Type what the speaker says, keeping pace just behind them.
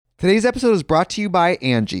Today's episode is brought to you by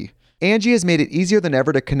Angie. Angie has made it easier than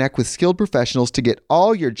ever to connect with skilled professionals to get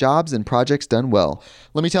all your jobs and projects done well.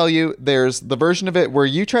 Let me tell you, there's the version of it where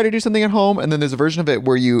you try to do something at home, and then there's a version of it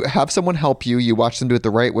where you have someone help you, you watch them do it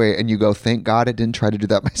the right way, and you go, thank God I didn't try to do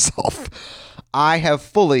that myself. I have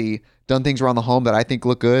fully done things around the home that I think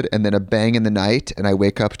look good, and then a bang in the night, and I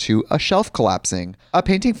wake up to a shelf collapsing, a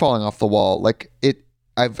painting falling off the wall.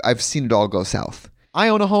 I've seen it all go south. I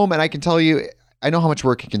own a home, and I can tell you, I know how much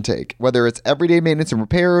work it can take. Whether it's everyday maintenance and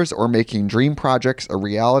repairs or making dream projects a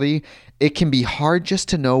reality, it can be hard just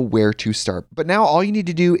to know where to start. But now all you need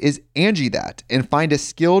to do is Angie that and find a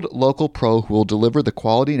skilled local pro who will deliver the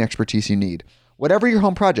quality and expertise you need. Whatever your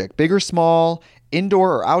home project, big or small,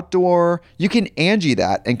 indoor or outdoor, you can Angie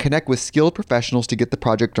that and connect with skilled professionals to get the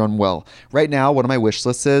project done well. Right now, one of my wish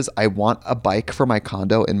lists is I want a bike for my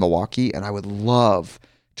condo in Milwaukee, and I would love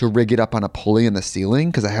to rig it up on a pulley in the ceiling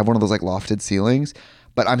because I have one of those like lofted ceilings,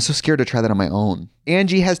 but I'm so scared to try that on my own.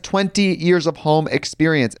 Angie has 20 years of home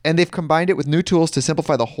experience, and they've combined it with new tools to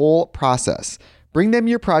simplify the whole process. Bring them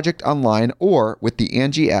your project online or with the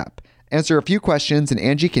Angie app. Answer a few questions and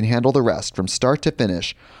Angie can handle the rest from start to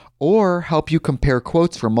finish, or help you compare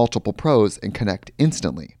quotes from multiple pros and connect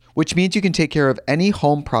instantly, which means you can take care of any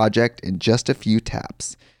home project in just a few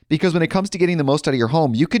taps. Because when it comes to getting the most out of your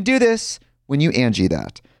home, you can do this when you Angie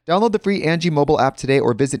that. Download the free Angie mobile app today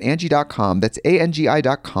or visit Angie.com. That's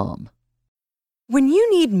ANGI.com. When you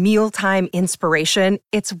need mealtime inspiration,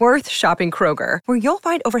 it's worth shopping Kroger, where you'll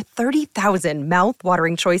find over 30,000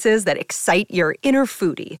 mouth-watering choices that excite your inner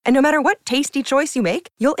foodie. And no matter what tasty choice you make,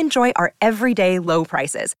 you'll enjoy our everyday low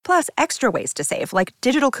prices, plus extra ways to save, like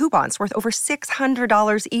digital coupons worth over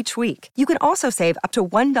 $600 each week. You can also save up to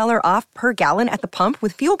 $1 off per gallon at the pump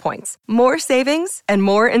with fuel points. More savings and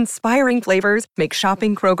more inspiring flavors make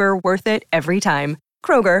shopping Kroger worth it every time.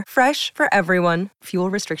 Kroger, fresh for everyone. Fuel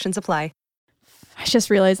restrictions apply. I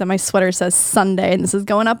just realized that my sweater says Sunday, and this is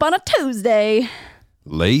going up on a Tuesday.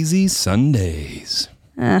 Lazy Sundays.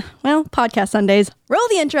 Well, podcast Sundays. Roll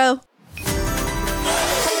the intro.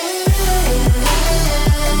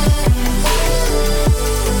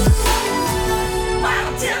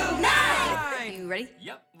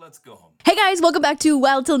 Let's go home. Hey guys, welcome back to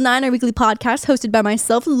Wild Till 9, our weekly podcast hosted by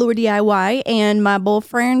myself, Lord DIY, and my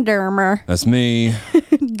boyfriend, Dermer. That's me.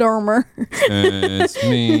 Dermer. It's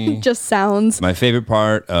me. Just sounds. My favorite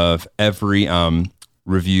part of every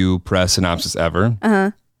review press synopsis ever.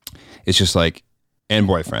 It's just like, and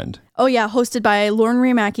boyfriend. Oh yeah, hosted by Lauren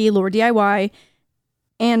Riamaki, Lord DIY,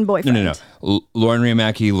 and boyfriend. No. Lauren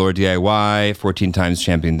Riamaki, Lord DIY, 14 times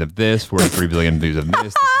champion of this, 43 billion views of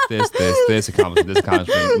this,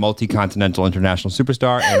 accomplishment, multi-continental international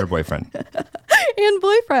superstar, and her boyfriend. And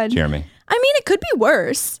boyfriend. Jeremy. I mean, it could be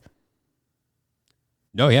worse.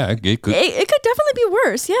 No, yeah, it could. It could definitely be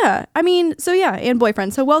worse, yeah. I mean, so yeah, and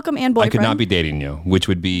boyfriend. So welcome, and boyfriend. I could not be dating you, which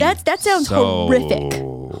would be that sounds horrific.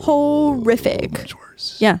 Horrific. Much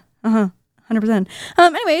worse. Yeah, 100%.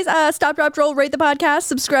 Anyways, stop, drop, roll, rate the podcast,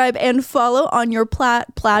 subscribe, and follow on your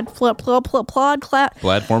platform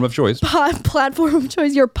of choice. Platform of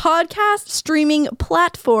choice, your podcast streaming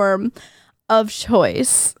platform of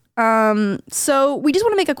choice. So we just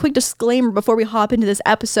want to make a quick disclaimer before we hop into this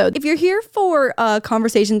episode. If you're here for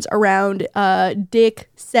conversations around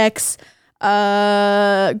dick, sex,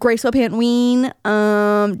 gray sweatpant ween,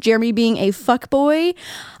 Jeremy being a fuckboy,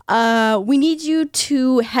 we need you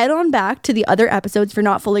to head on back to the other episodes if you're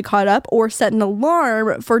not fully caught up, or set an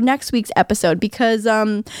alarm for next week's episode, because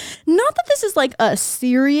not that this is like a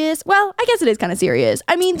serious, well, I guess it is kind of serious.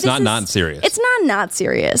 I mean, it's not serious. It's not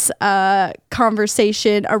serious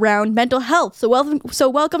conversation around mental health. So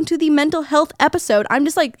welcome to the mental health episode. I'm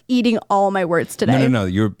just like eating all my words today. No.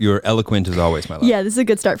 You're eloquent as always, my love. Yeah, this is a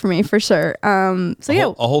good start for me for sure.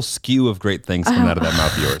 A whole skew of great things coming out of that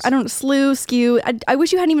mouth of yours. I don't skew. I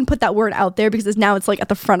wish you hadn't even put that word out there, because now it's like at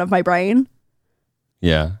the front of my brain.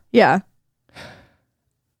 Yeah.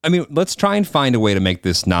 I mean, let's try and find a way to make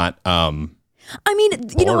this not I mean,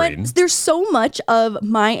 you know what? There's so much of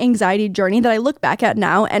my anxiety journey that I look back at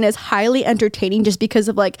now and is highly entertaining, just because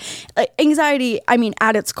of like anxiety. I mean,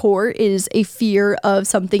 at its core is a fear of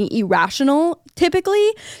something irrational,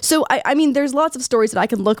 typically. So I mean, there's lots of stories that I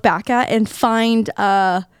can look back at and find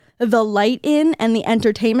the light in and the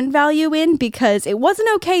entertainment value in, because it wasn't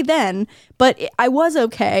okay then, but I was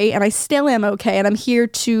okay, and I still am okay, and I'm here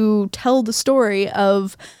to tell the story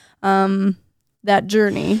of that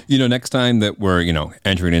journey. You know, next time that we're,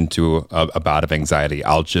 entering into a bout of anxiety,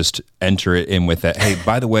 I'll just enter it in with that, hey,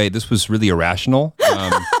 by the way, this was really irrational.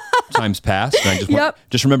 times past. And I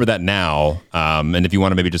just remember that now. And if you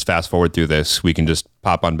want to maybe just fast forward through this, we can just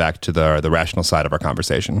pop on back to the rational side of our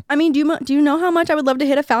conversation. I mean, do you know how much I would love to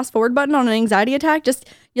hit a fast forward button on an anxiety attack?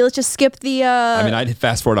 Let's just skip the. I mean, I'd hit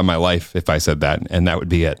fast forward on my life if I said that, and that would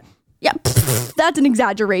be it. Yeah, that's an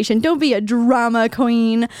exaggeration. Don't be a drama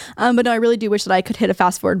queen. But no, I really do wish that I could hit a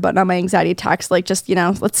fast forward button on my anxiety attacks. Like, just,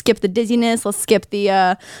 let's skip the dizziness. Let's skip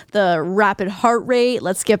the rapid heart rate.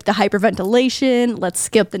 Let's skip the hyperventilation. Let's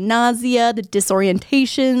skip the nausea, the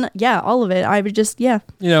disorientation. Yeah, all of it. I would just, yeah.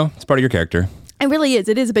 It's part of your character. It really is.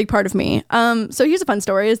 It is a big part of me. So here's a fun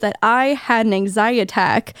story is that I had an anxiety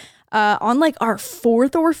attack on like our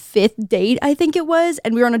 4th or 5th date, I think it was.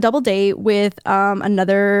 And we were on a double date with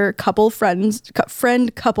another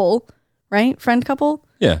friend couple, right? Friend couple?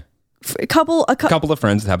 Yeah. A couple of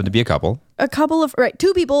friends that happen to be a couple.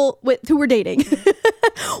 Two people who were dating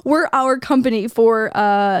were our company for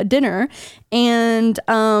dinner. And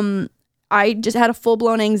I just had a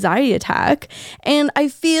full-blown anxiety attack. And I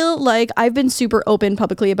feel like I've been super open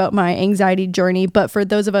publicly about my anxiety journey. But for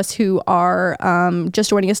those of us who are just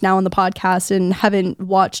joining us now on the podcast and haven't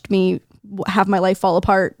watched me have my life fall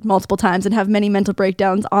apart multiple times and have many mental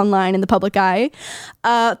breakdowns online in the public eye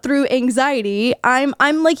through anxiety,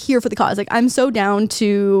 I'm like here for the cause. Like, I'm so down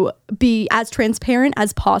to be as transparent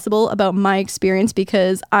as possible about my experience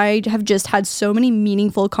because I have just had so many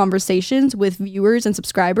meaningful conversations with viewers and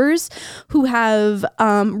subscribers who have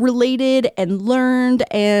related and learned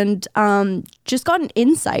and just gotten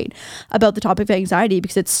insight about the topic of anxiety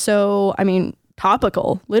because it's so,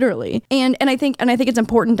 topical, literally. And I think it's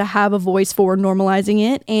important to have a voice for normalizing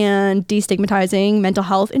it and destigmatizing mental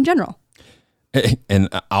health in general. And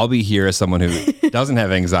I'll be here as someone who doesn't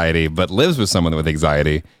have anxiety, but lives with someone with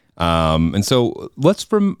anxiety. And so let's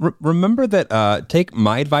remember that take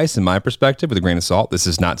my advice and my perspective with a grain of salt. This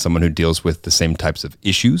is not someone who deals with the same types of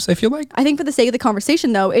issues, I feel like. I think for the sake of the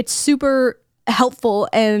conversation, though, it's super helpful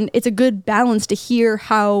and it's a good balance to hear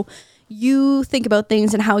how you think about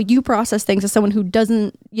things and how you process things as someone who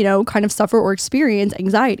doesn't, kind of suffer or experience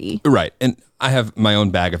anxiety. Right. And I have my own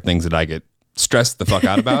bag of things that I get stressed the fuck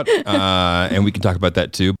out about. And we can talk about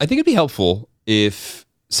that too. I think it'd be helpful if,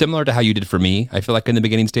 similar to how you did for me, I feel like in the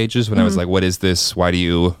beginning stages when I was like, what is this? Why do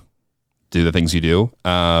you do the things you do?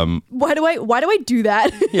 Why do I do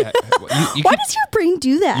that? Yeah. Why does your brain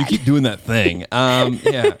do that? You keep doing that thing.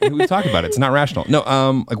 Yeah. We talked about it. It's not rational. No.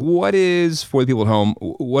 Like, what is, for the people at home,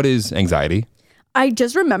 what is anxiety? I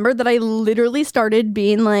just remembered that I literally started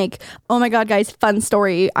being like, oh my God, guys, fun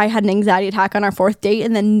story. I had an anxiety attack on our 4th date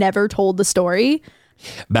and then never told the story.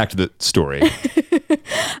 Back to the story.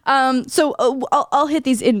 So I'll hit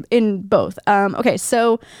these in both. Okay,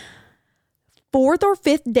 so 4th or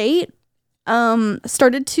 5th date,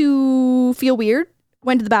 started to feel weird.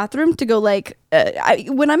 Went to the bathroom to go like,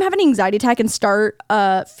 when I'm having an anxiety attack and start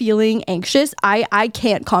feeling anxious, I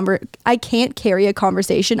can't carry a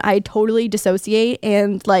conversation. I totally dissociate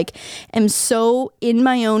and like am so in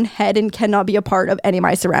my own head and cannot be a part of any of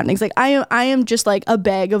my surroundings. Like I am just like a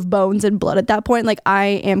bag of bones and blood at that point. Like I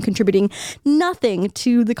am contributing nothing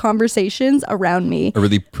to the conversations around me. A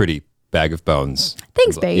really pretty bag of bones.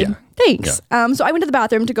 Thanks, babe. Yeah. Thanks. Yeah. So I went to the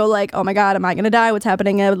bathroom to go like, oh my God, am I going to die? What's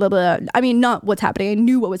happening? Blah, blah, blah. I mean, not what's happening. I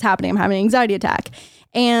knew what was happening. I'm having an anxiety attack.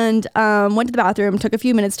 And went to the bathroom, took a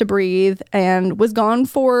few minutes to breathe, and was gone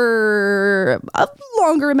for a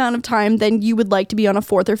longer amount of time than you would like to be on a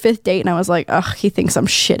 4th or 5th date. And I was like, ugh, he thinks I'm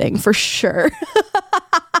shitting for sure.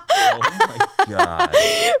 Oh my God.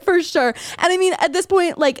 For sure. And I mean, at this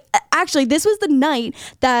point, like, actually, this was the night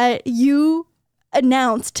that you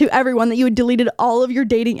announced to everyone that you had deleted all of your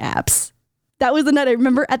dating apps. That was the night I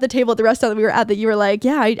remember at the table at the restaurant that we were at that you were like,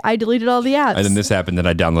 yeah, I deleted all the apps. And then this happened and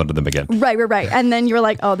I downloaded them again. Right. And then you were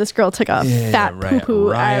like, oh, this girl took a fat poo-poo.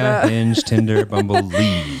 Raya, Hinge, Tinder, Bumble,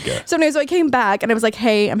 League. So anyway, so I came back and I was like,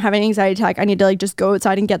 hey, I'm having an anxiety attack. I need to like just go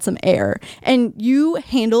outside and get some air. And you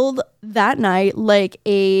handled that night like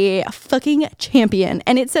a fucking champion.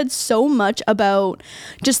 And it said so much about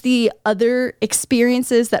just the other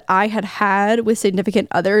experiences that I had with significant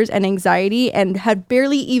others and anxiety and had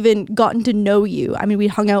barely even gotten to know you. I mean, we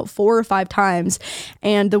hung out 4 or 5 times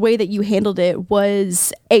and the way that you handled it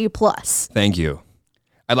was A+. Thank you.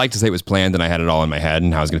 I'd like to say it was planned and I had it all in my head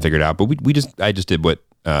and how I was going to figure it out, but I just did what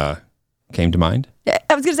came to mind.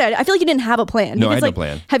 I was going to say, I feel like you didn't have a plan. No, I had no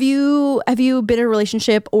plan. Have you been in a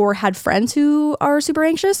relationship or had friends who are super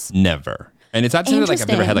anxious? Never. And it's not to say that like I've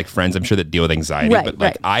never had like friends, I'm sure, that deal with anxiety, but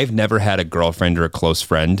like I've never had a girlfriend or a close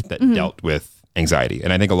friend that dealt with anxiety.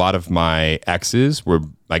 And I think a lot of my exes were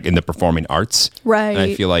like in the performing arts. Right. And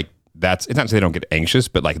I feel like it's not to say they don't get anxious,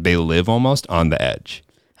 but like they live almost on the edge.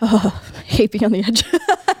 Oh, I hate being on the edge.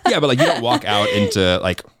 Yeah, but like you don't walk out into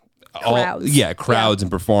like crowds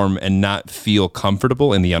and perform and not feel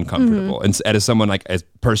comfortable in the uncomfortable. Mm-hmm. And as someone like as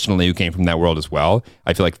personally who came from that world as well,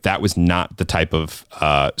 I feel like that was not the type of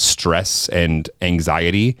stress and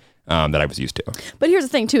anxiety that I was used to. But here's the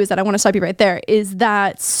thing too, is that I want to stop you right there, is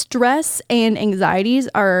that stress and anxieties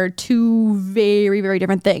are two very, very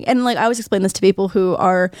different things. And like I always explain this to people who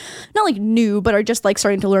are not like new, but are just like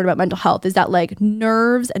starting to learn about mental health, is that like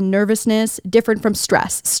nerves and nervousness different from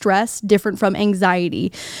stress different from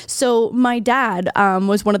anxiety. So my dad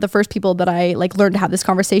was one of the first people that I like learned to have this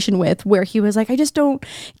conversation with, where he was like, I just don't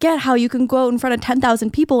get how you can go out in front of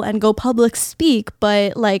 10,000 people and go public speak,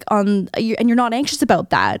 but like and you're not anxious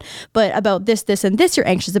about that. But about this, and this you're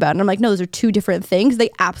anxious about. And I'm like, no, those are two different things.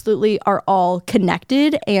 They absolutely are all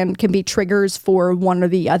connected and can be triggers for one or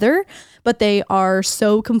the other, but they are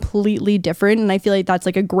so completely different. And I feel like that's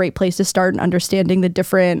like a great place to start in understanding the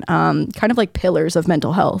different kind of like pillars of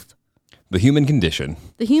mental health. The human condition.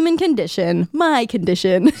 The human condition. My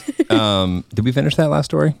condition. Did we finish that last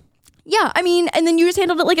story? Yeah, I mean, and then you just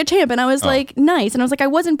handled it like a champ, and I was like, nice. And I was like, I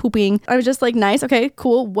wasn't pooping. I was just like, nice, okay,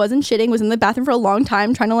 cool. Wasn't shitting, was in the bathroom for a long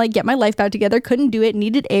time, trying to like get my life back together. Couldn't do it,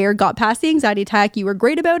 needed air, got past the anxiety attack. You were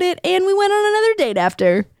great about it, and we went on another date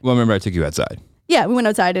after. Well, remember I took you outside. Yeah, we went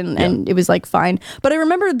outside and it was like fine. But I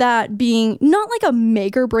remember that being not like a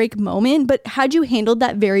make or break moment, but had you handled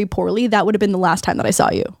that very poorly, that would have been the last time that I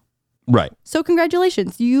saw you. Right. So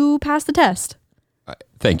congratulations, you passed the test.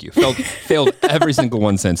 Thank you. Failed every single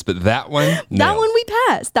one since, but that one, That one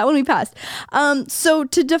we passed. So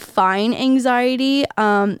to define anxiety,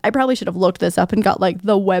 I probably should have looked this up and got like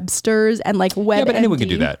the Webster's and like WebMD. Yeah, but anyone can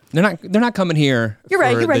do that. They're not coming here. You're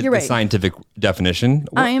right. The scientific definition.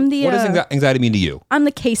 What does anxiety mean to you? I'm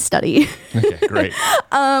the case study. Okay, great.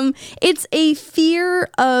 It's a fear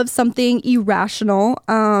of something irrational,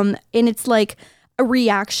 and it's like a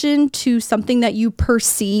reaction to something that you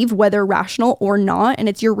perceive, whether rational or not, and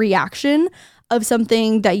it's your reaction of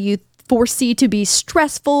something that you foresee to be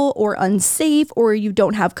stressful or unsafe or you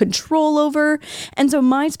don't have control over. And so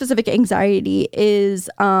my specific anxiety is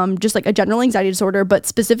just like a general anxiety disorder, but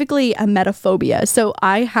specifically emetophobia. So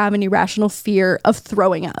I have an irrational fear of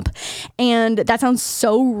throwing up. And that sounds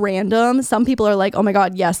so random. Some people are like, oh my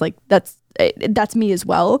God, yes, like that's me as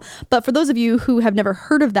well. But for those of you who have never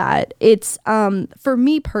heard of that, it's for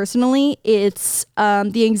me personally, it's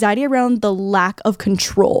the anxiety around the lack of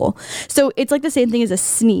control. So it's like the same thing as a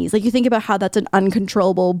sneeze. Like you think about how that's an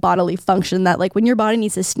uncontrollable bodily function, that like when your body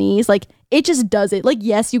needs to sneeze, like it just does it. Like,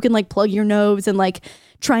 yes, you can like plug your nose and like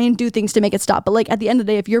try and do things to make it stop. But like at the end of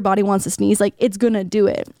the day, if your body wants to sneeze, like it's gonna do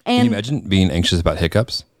it. And can you imagine being anxious about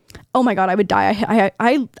hiccups? Oh my God, I would die. I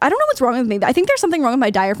don't know what's wrong with me. I think there's something wrong with my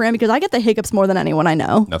diaphragm because I get the hiccups more than anyone I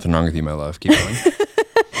know. Nothing wrong with you, my love. Keep going.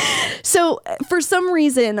 So for some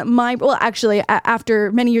reason,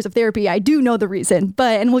 after many years of therapy, I do know the reason,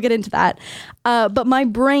 and we'll get into that. But my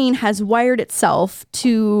brain has wired itself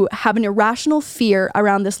to have an irrational fear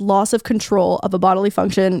around this loss of control of a bodily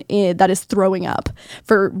function that is throwing up.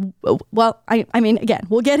 I mean, again,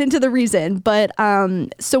 we'll get into the reason, but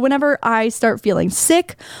so whenever I start feeling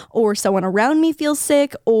sick or someone around me feels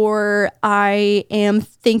sick or I am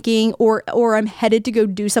thinking or I'm headed to go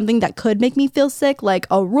do something that could make me feel sick, like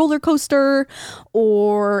a roller coaster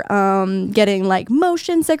or getting like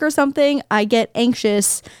motion sick or something, I get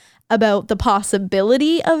anxious about the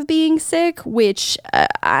possibility of being sick, which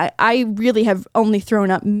I really have only thrown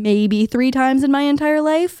up maybe 3 times in my entire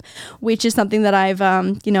life, which is something that I've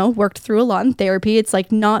worked through a lot in therapy. It's like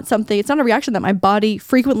it's not a reaction that my body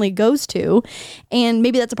frequently goes to, and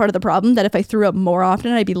maybe that's a part of the problem, that if I threw up more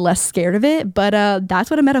often I'd be less scared of it, but that's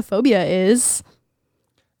what emetophobia is.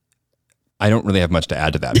 I don't really have much to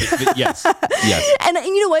add to that. But yes. And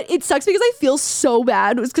you know what? It sucks because I feel so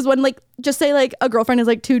bad. It's because when like, just say like a girlfriend is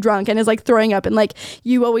like too drunk and is like throwing up and like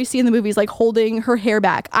you always see in the movies like holding her hair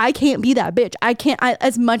back. I can't be that bitch.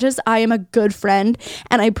 As much as I am a good friend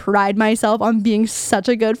and I pride myself on being such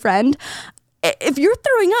a good friend, if you're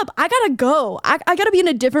throwing up, I gotta go. I gotta be in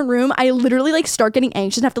a different room. I literally like start getting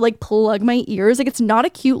anxious and have to like plug my ears. Like it's not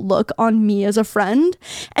a cute look on me as a friend.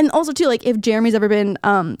 And also too, like if Jeremy's ever been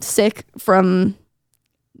sick from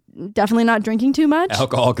definitely not drinking too much,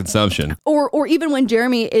 alcohol consumption, or even when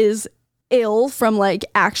Jeremy is ill from like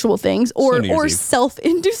actual things or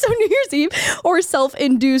self-induced on New Year's Eve or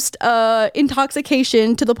self-induced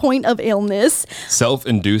intoxication to the point of illness.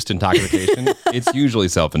 Self-induced intoxication? It's usually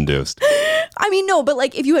self-induced. I mean, no, but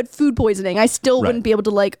like if you had food poisoning, I still wouldn't be able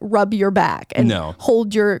to like rub your back and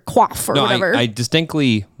hold your coif or whatever. I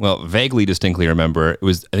vaguely distinctly remember it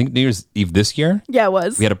was, I think, New Year's Eve this year. Yeah, it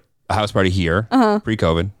was. We had a house party here,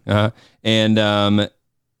 pre-COVID. And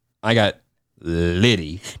I got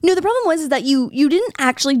litty. No, the problem was is that you didn't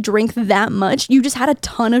actually drink that much. You just had a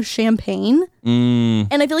ton of champagne. And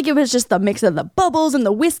I feel like it was just the mix of the bubbles and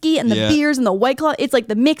the whiskey and the beers and the White Claw. It's like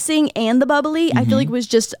the mixing and the bubbly. I feel like it was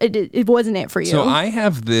just, it wasn't it for you. So I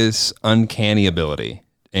have this uncanny ability,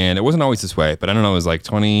 and it wasn't always this way, but I don't know, it was like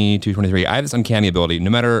 22, 23. I have this uncanny ability,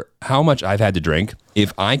 no matter how much I've had to drink,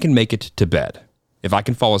 if I can make it to bed, if I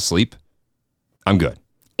can fall asleep, I'm good.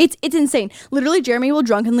 It's insane. Literally, Jeremy will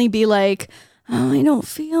drunkenly be like, oh, I don't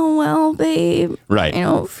feel well, babe. Right. I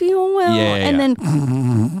don't feel well. And then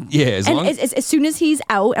as soon as he's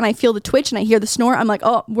out and I feel the twitch and I hear the snore, I'm like,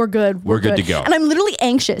 oh, we're good. We're good to go. And I'm literally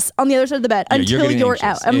anxious on the other side of the bed until you're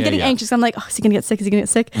out. I'm getting anxious. I'm like, oh, is he going to get sick? Is he going to get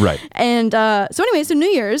sick? Right. And so anyway, so New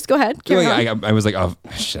Year's, go ahead. I was like, oh,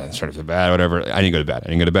 shit, I'm starting to feel bad, whatever. I need to go to bed. I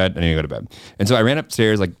need to go to bed. And so I ran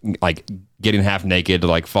upstairs, like getting half naked to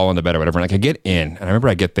like fall into bed or whatever. And like I get in, and I remember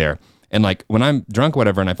I get there. And like when I'm drunk,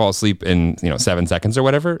 whatever, and I fall asleep in 7 seconds or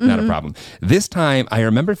whatever, not a problem. This time, I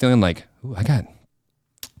remember feeling like, ooh, I got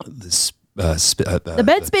this. The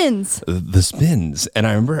bed spins. The spins, and I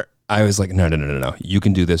remember I was like, no, you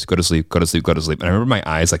can do this. Go to sleep. And I remember my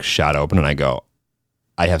eyes like shot open, and I go,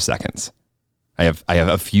 I have seconds. I have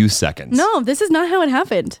a few seconds. No, this is not how it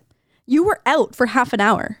happened. You were out for half an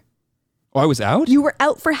hour. Oh, I was out? You were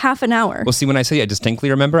out for half an hour. Well, see, when I say I distinctly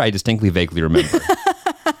remember, I distinctly vaguely remember.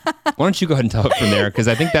 Why don't you go ahead and tell it from there? Because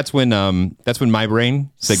I think that's when my brain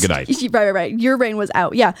said goodnight. Right. Your brain was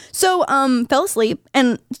out. Yeah. So fell asleep.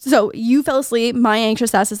 And so you fell asleep. My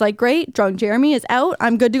anxious ass is like, great, drunk Jeremy is out.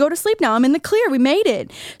 I'm good to go to sleep now. I'm in the clear. We made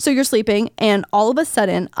it. So you're sleeping. And all of a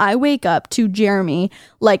sudden, I wake up to Jeremy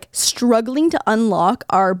like struggling to unlock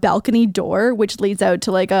our balcony door, which leads out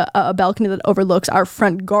to like a balcony that overlooks our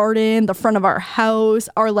front garden, the front of our house,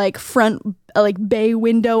 our like front like bay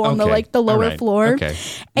window on the lower floor. Okay.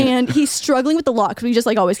 And he's struggling with the lock because we just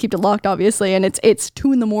like always keep it locked, obviously. And it's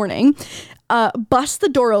 2 a.m. Busts the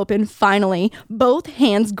door open finally, both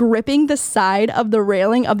hands gripping the side of the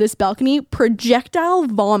railing of this balcony, projectile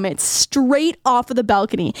vomits straight off of the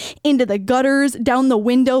balcony into the gutters, down the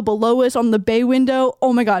window below us on the bay window.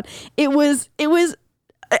 Oh my God. It was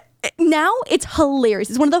now it's hilarious.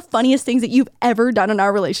 It's one of the funniest things that you've ever done in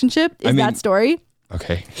our relationship is that story.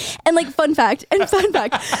 Okay. And like fun fact.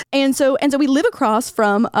 And so we live across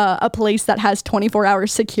from a place that has 24-hour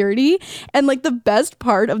security. And like the best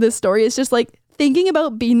part of this story is just like thinking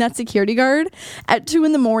about being that security guard at 2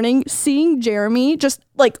 a.m, seeing Jeremy just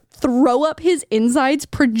like throw up his insides,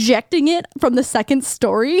 projecting it from the second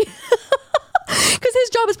story. Because his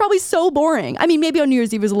job is probably so boring. I mean, maybe on New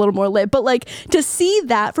Year's Eve is a little more lit, but like to see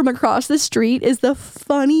that from across the street is the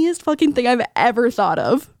funniest fucking thing I've ever thought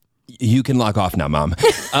of. You can lock off now, Mom.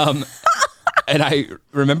 And I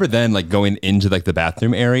remember then like going into like the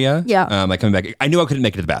bathroom area. Yeah. Like coming back. I knew I couldn't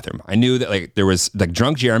make it to the bathroom. I knew that like there was like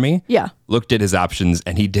drunk Jeremy. Yeah. Looked at his options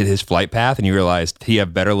and he did his flight path and he realized he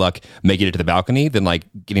had better luck making it to the balcony than like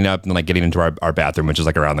getting up and like getting into our bathroom, which is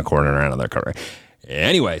like around the corner, around the corner.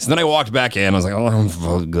 Anyway, so then I walked back in. I was like, oh,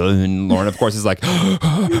 I'm good. And Lauren, of course, is like,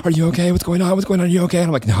 oh, are you okay? What's going on? Are you okay? And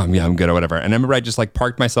I'm like, no, I'm good or whatever. And I remember I just like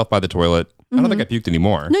parked myself by the toilet. I don't think I puked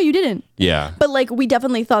anymore. No, you didn't. Yeah. But like we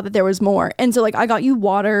definitely thought that there was more. And so like I got you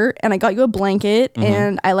water and I got you a blanket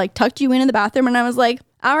and I like tucked you in the bathroom and I was like,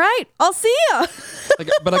 all right, I'll see ya.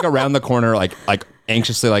 But like around the corner, like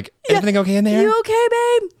anxiously, like, everything okay in there? You okay,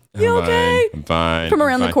 babe? You okay? I'm fine. From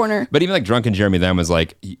around the corner. But even like drunken Jeremy then was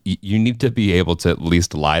like, you need to be able to at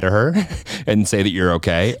least lie to her and say that you're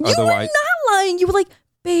okay. You were not lying. You were like,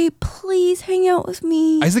 babe, please hang out with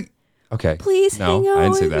me. I was like, okay. Please hang out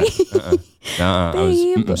with me. I didn't say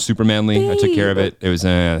that. I was super manly. Babe. I took care of it. It was,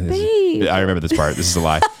 I remember this part. This is a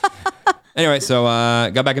lie. Anyway, so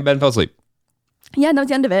got back in bed and fell asleep. Yeah, that was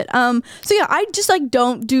the end of it. So yeah, I just like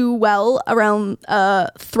don't do well around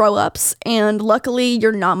throw ups, and luckily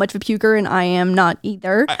you're not much of a puker, and I am not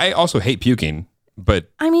either. I also hate puking,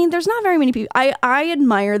 but I mean, there's not very many people. I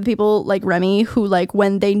admire the people like Remy who like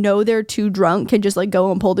when they know they're too drunk can just like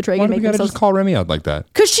go and pull the trigger and make themselves. Just call Remy out like that?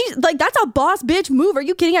 Because she's like, that's a boss bitch move. Are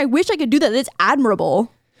you kidding? I wish I could do that. It's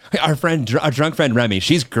admirable. Our drunk friend Remy,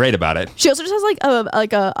 she's great about it. She also just has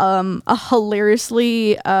like a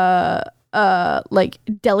hilariously like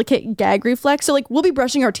delicate gag reflex. So like we'll be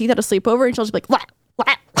brushing our teeth at a sleepover and she'll just be like wah,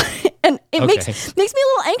 wah. And it makes me a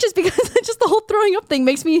little anxious because just the whole throwing up thing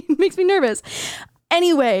makes me nervous.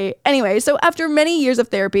 Anyway, so after many years of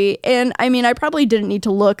therapy, and I mean I probably didn't need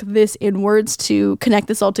to look this inwards to connect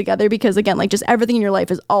this all together because again, like just everything in your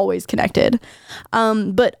life is always connected.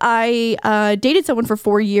 But I dated someone for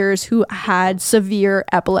 4 years who had severe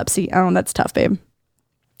epilepsy. Oh, that's tough, babe.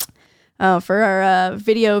 For our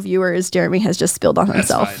video viewers, Jeremy has just spilled on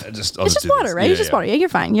himself. Fine. I'll It's just just do water, this. right? It's just water. Yeah, you're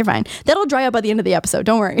fine. You're fine. That'll dry up by the end of the episode.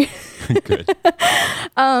 Don't worry. Good.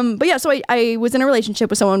 But yeah, so I was in a relationship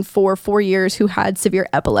with someone for 4 years who had severe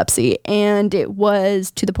epilepsy, and it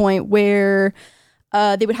was to the point where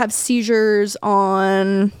they would have seizures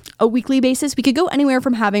on a weekly basis. We could go anywhere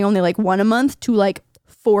from having only like 1 a month to like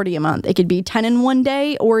 40 a month. It could be 10 in one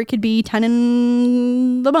day, or it could be 10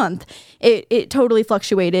 in the month. It totally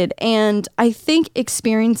fluctuated. And I think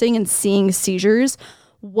experiencing and seeing seizures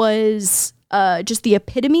was just the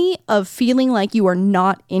epitome of feeling like you are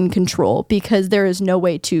not in control, because there is no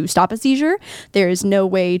way to stop a seizure. There is no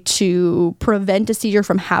way to prevent a seizure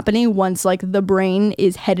from happening once like the brain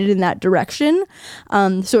is headed in that direction.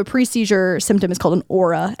 So a pre-seizure symptom is called an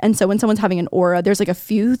aura. And so when someone's having an aura, there's like a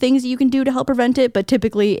few things that you can do to help prevent it. But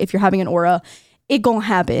typically if you're having an aura, it gonna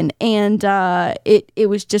happen. And it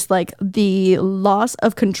was just like the loss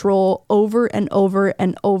of control over and over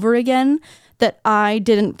and over again that I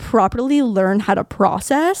didn't properly learn how to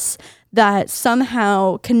process, that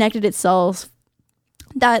somehow connected itself,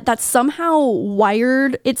 that somehow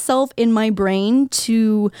wired itself in my brain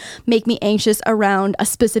to make me anxious around a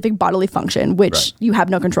specific bodily function, which you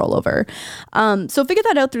have no control over. So figured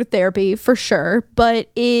that out through therapy for sure. But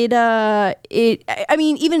I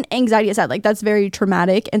mean, even anxiety aside, like that's very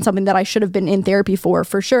traumatic and something that I should have been in therapy for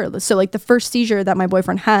sure. So like the first seizure that my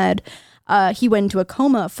boyfriend had, he went into a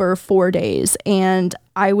coma for 4 days, and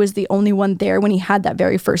I was the only one there when he had that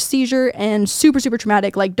very first seizure, and super, super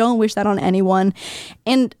traumatic. Like, don't wish that on anyone.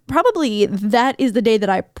 And probably that is the day that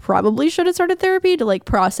I probably should have started therapy to like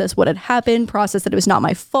process what had happened, process that it was not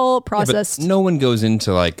my fault, process. But no one goes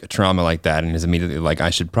into like a trauma like that and is immediately like,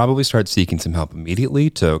 I should probably start seeking some help immediately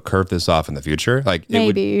to curve this off in the future. Like,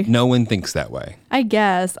 Maybe. No one thinks that way. I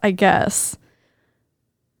guess.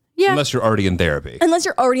 Yeah. Unless you're already in therapy. Unless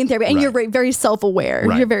you're already in therapy and you're very self-aware.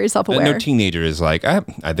 Right. You're very self-aware. No teenager is like, I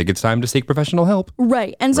think it's time to seek professional help.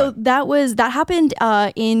 Right. And so that happened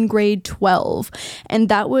in grade 12. And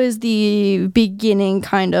that was the beginning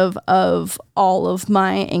kind of all of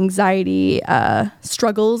my anxiety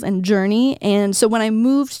struggles and journey. And so when I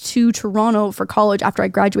moved to Toronto for college after I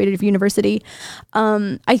graduated from university,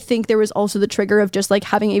 I think there was also the trigger of just like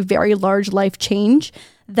having a very large life change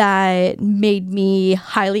that made me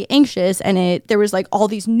highly anxious, and there was like all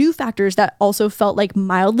these new factors that also felt like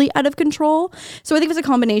mildly out of control. So I think it was a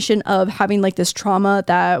combination of having like this trauma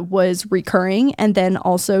that was recurring, and then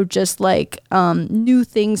also just like new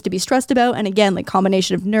things to be stressed about, and again like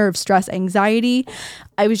combination of nerves, stress, anxiety.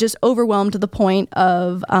 I was just overwhelmed to the point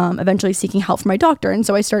of eventually seeking help from my doctor, and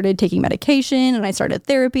so I started taking medication and I started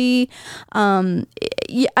therapy.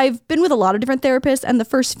 I've been with a lot of different therapists, and the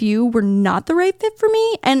first few were not the right fit for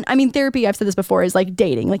me. And I mean, therapy, I've said this before, is like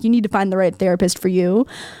dating. Like you need to find the right therapist for you.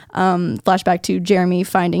 Flashback to Jeremy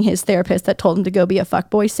finding his therapist that told him to go be a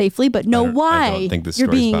fuckboy safely, but why I don't think this you're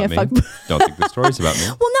story's being about a me. fuckboy. Don't think this story's about me.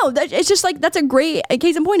 Well, no, it's just like that's a great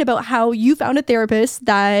case in point about how you found a therapist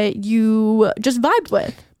that you just vibed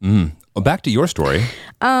with. Well, back to your story.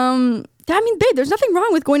 I mean, babe, there's nothing wrong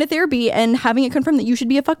with going to therapy and having it confirmed that you should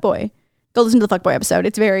be a fuckboy. Go listen to the fuckboy episode.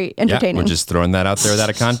 It's very entertaining. Yeah, we're just throwing that out there out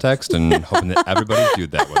of context and hoping that everybody's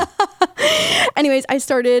viewed that way. Anyways, I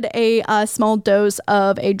started a small dose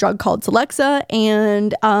of a drug called Celexa,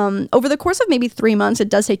 and over the course of maybe 3 months, it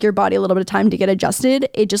does take your body a little bit of time to get adjusted.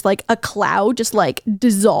 It just like a cloud just like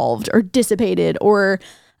dissolved or dissipated, or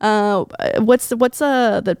what's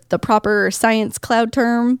the proper science cloud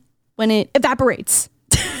term when it evaporates.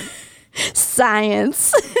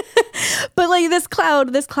 Science. But like this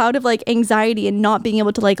cloud of like anxiety and not being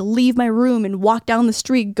able to like leave my room and walk down the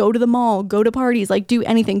street, go to the mall, go to parties, like do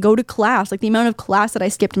anything, go to class, like the amount of class that I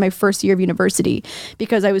skipped in my first year of university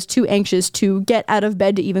because I was too anxious to get out of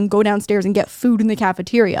bed to even go downstairs and get food in the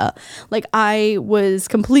cafeteria. Like I was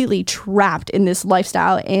completely trapped in this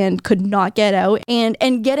lifestyle and could not get out,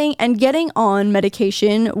 and getting on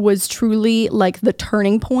medication was truly like the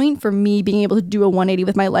turning point for me being able to do a 180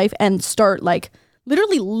 with my life and start like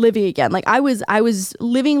literally living again. Like I was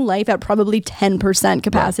living life at probably 10%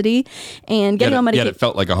 capacity, and getting on medication. Yet it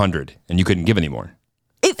felt like 100 and you couldn't give anymore.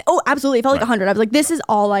 Absolutely. It felt like 100. I was like, this is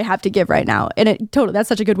all I have to give right now. And that's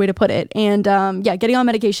such a good way to put it. And getting on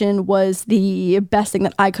medication was the best thing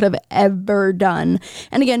that I could have ever done.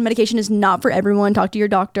 And again, medication is not for everyone. Talk to your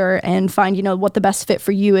doctor and find, what the best fit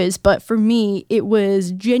for you is. But for me, it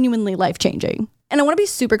was genuinely life-changing. And I want to be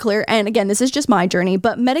super clear, and again, this is just my journey,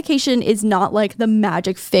 but medication is not like the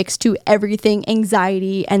magic fix to everything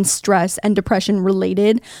anxiety and stress and depression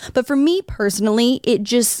related. But for me personally, it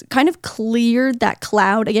just kind of cleared that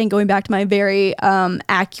cloud. Again, going back to my very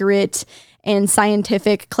accurate and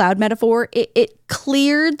scientific cloud metaphor, it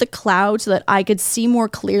cleared the cloud so that I could see more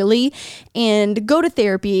clearly and go to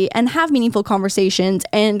therapy and have meaningful conversations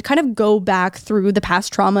and kind of go back through the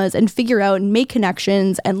past traumas and figure out and make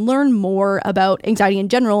connections and learn more about anxiety in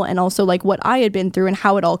general, and also like what I had been through and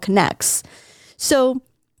how it all connects. So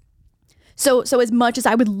as much as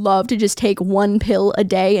I would love to just take one pill a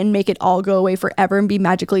day and make it all go away forever and be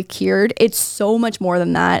magically cured, it's so much more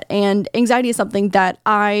than that. And anxiety is something that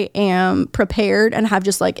I am prepared and have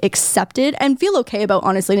just like accepted and feel okay about,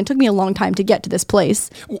 honestly. And it took me a long time to get to this place.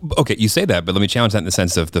 Okay, you say that, but let me challenge that in the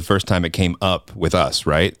sense of the first time it came up with us,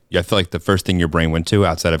 right? I feel like the first thing your brain went to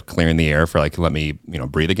outside of clearing the air for like, let me,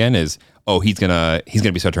 breathe again is, oh, he's gonna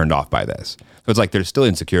be so turned off by this. So it's like there's still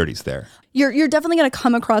insecurities there. You're definitely going to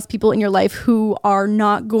come across people in your life who are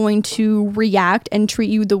not going to react and treat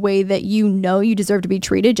you the way that you deserve to be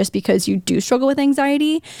treated just because you do struggle with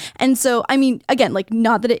anxiety. And so, I mean, again, like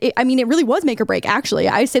not that it really was make or break. Actually,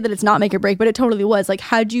 I say that it's not make or break, but it totally was. Like,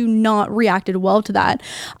 had you not reacted well to that,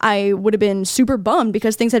 I would have been super bummed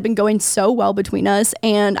because things had been going so well between us.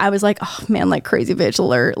 And I was like, oh man, like crazy bitch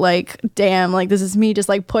alert. Like, damn, like this is me just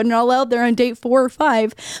like putting it all out there on date 4 or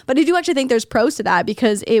 5. But I do actually think there's pros to that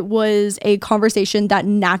because it was a conversation that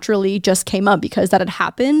naturally just came up because that had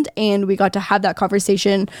happened, and we got to have that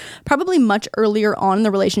conversation probably much earlier on in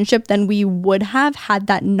the relationship than we would have had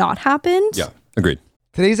that not happened. Yeah, agreed.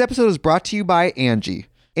 Today's episode is brought to you by Angie.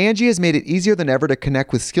 Angie has made it easier than ever to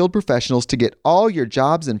connect with skilled professionals to get all your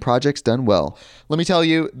jobs and projects done well. Let me tell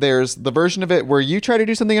you, there's the version of it where you try to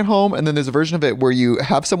do something at home, and then there's a version of it where you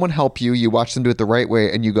have someone help you, you watch them do it the right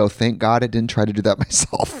way, and you go, thank God I didn't try to do that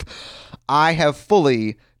myself. I have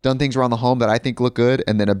fully done things around the home that I think look good,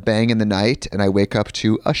 and then a bang in the night, and I wake up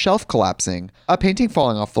to a shelf collapsing, a painting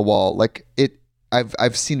falling off the wall. Like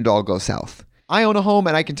I've seen it all go south. I own a home,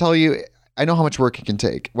 and I can tell you, I know how much work it can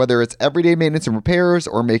take. Whether it's everyday maintenance and repairs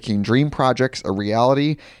or making dream projects a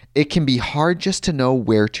reality, it can be hard just to know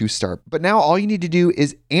where to start. But now all you need to do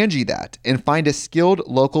is Angie that and find a skilled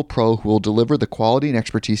local pro who will deliver the quality and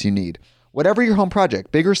expertise you need. Whatever your home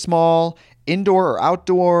project, big or small, indoor or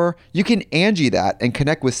outdoor, you can Angie that and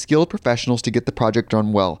connect with skilled professionals to get the project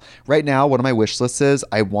done well. Right now, one of my wish lists is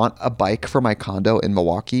I want a bike for my condo in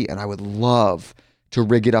Milwaukee, and I would love to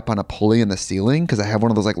rig it up on a pulley in the ceiling because I have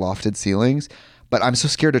one of those like lofted ceilings, but I'm so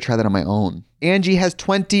scared to try that on my own. Angie has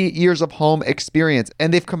 20 years of home experience,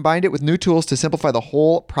 and they've combined it with new tools to simplify the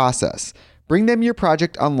whole process. Bring them your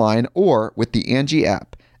project online or with the Angie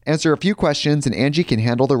app. Answer a few questions and Angie can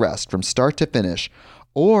handle the rest from start to finish,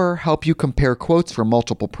 or help you compare quotes from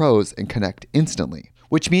multiple pros and connect instantly,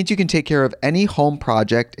 which means you can take care of any home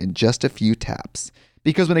project in just a few taps.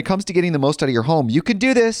 Because when it comes to getting the most out of your home, you can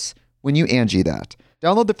do this when you Angie that.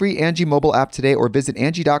 Download the free Angie mobile app today or visit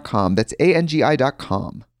Angie.com. That's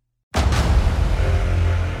ANGI.com.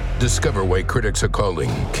 Discover why critics are calling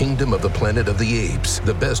Kingdom of the Planet of the Apes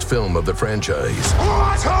the best film of the franchise.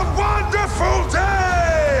 What a wonderful day!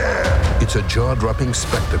 It's a jaw-dropping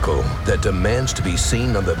spectacle that demands to be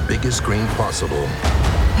seen on the biggest screen possible.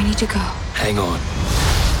 I need to go. Hang on.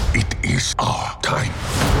 It is our time.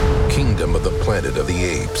 Kingdom of the Planet of the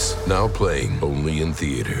Apes. Now playing only in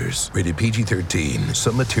theaters. Rated PG-13.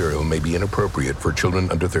 Some material may be inappropriate for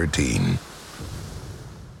children under 13.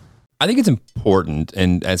 I think it's important,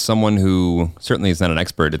 and as someone who certainly is not an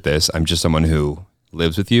expert at this, I'm just someone who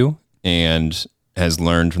lives with you and has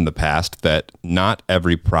learned from the past that not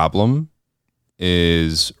every problem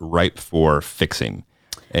is ripe for fixing.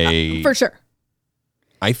 For sure.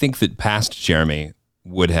 I think that past Jeremy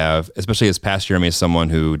would have, especially as past Jeremy is someone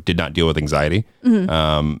who did not deal with anxiety,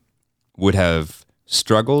 would have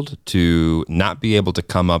struggled to not be able to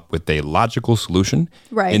come up with a logical solution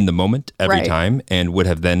in the moment every time, and would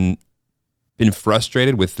have then been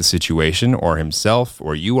frustrated with the situation or himself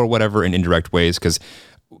or you or whatever in indirect ways because,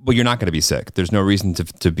 well, you're not going to be sick. There's no reason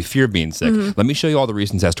to be fear of being sick. Let me show you all the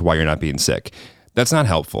reasons as to why you're not being sick. That's not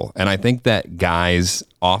helpful. And I think that guys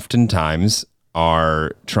oftentimes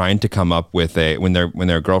are trying to come up with when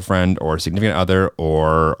their girlfriend or significant other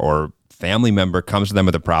or family member comes to them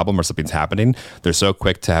with a problem or something's happening, they're so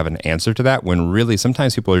quick to have an answer to that when really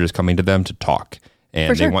sometimes people are just coming to them to talk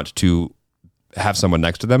and they want to have someone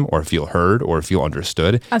next to them or feel heard or feel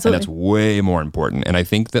understood. Absolutely. And that's way more important. And I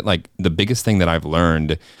think that like the biggest thing that I've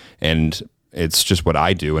learned, and it's just what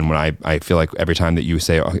I do, and when I feel like every time that you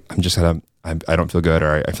say, oh, I don't feel good,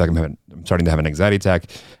 or I feel like I'm starting to have an anxiety attack,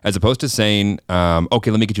 as opposed to saying,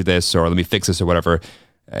 okay, let me get you this, or let me fix this, or whatever,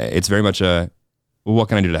 it's very much well, what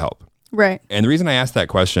can I do to help? Right. And the reason I asked that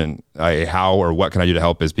question, how or what can I do to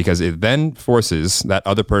help, is because it then forces that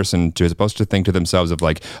other person to, as opposed to think to themselves of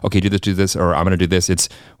like, okay, do this, or I'm going to do this. It's,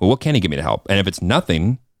 well, what can he give me to help? And if it's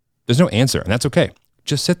nothing, there's no answer, and that's okay.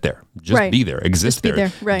 Just sit there. Just be there. Exist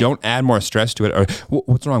there. Right. Don't add more stress to it. Or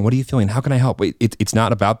what's wrong? What are you feeling? How can I help? It's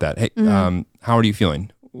not about that. Hey, how are you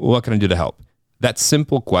feeling? What can I do to help? That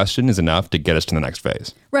simple question is enough to get us to the next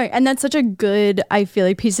phase. Right. And that's such a good, I feel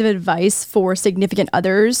like, piece of advice for significant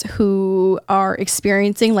others who are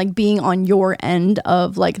experiencing like being on your end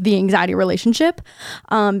of like the anxiety relationship.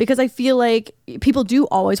 Because I feel like people do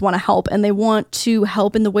always want to help, and they want to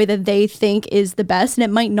help in the way that they think is the best, and it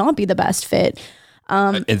might not be the best fit.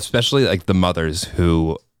 Especially like the mothers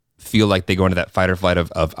who feel like they go into that fight or flight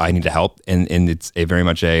of I need to help, and it's a very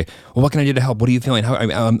much a, well, what can I do to help? What are you feeling? How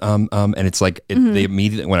and it's like they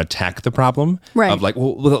immediately want to attack the problem of like,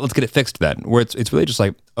 well, let's get it fixed then. Where it's really just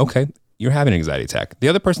like, okay, you're having an anxiety attack. The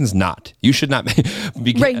other person's not. You should not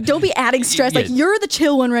be right. Don't be adding stress. Like, you're the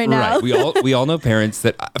chill one right now. Right. We all know parents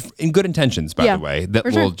that, in good intentions, by the way, that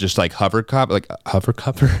will just like hover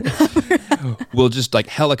will just like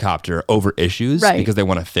helicopter over issues because they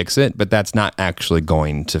want to fix it, but that's not actually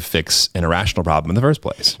going to fix an irrational problem in the first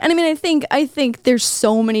place. And I mean, I think there's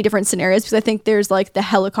so many different scenarios, because I think there's like the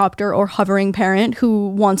helicopter or hovering parent who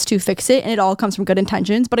wants to fix it, and it all comes from good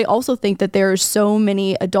intentions. But I also think that there are so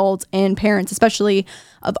many adults and parents, especially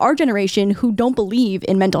of our generation, who don't believe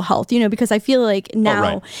in mental health, because I feel like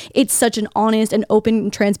now it's such an honest and open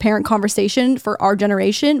and transparent conversation for our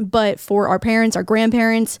generation, but for our parents, our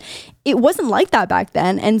grandparents, it wasn't like that back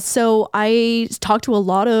then. And so I talked to a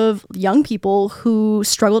lot of young people who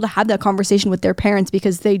struggle to have that conversation with their parents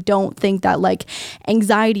because they don't think that like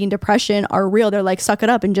anxiety and depression are real. They're like, suck it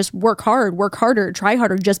up and just work harder, try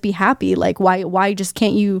harder, just be happy. Like, why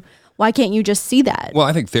can't you just see that? Well,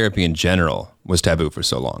 I think therapy in general was taboo for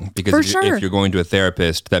so long, because if you're going to a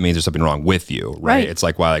therapist, that means there's something wrong with you, right? It's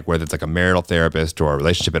like, whether it's like a marital therapist or a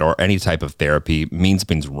relationship or any type of therapy means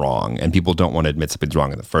something's wrong, and people don't want to admit something's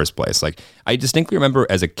wrong in the first place. Like, I distinctly remember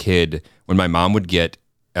as a kid when my mom would get,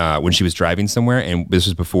 when she was driving somewhere, and this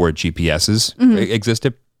was before GPSs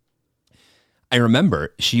existed, I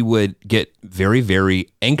remember she would get very, very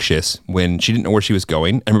anxious when she didn't know where she was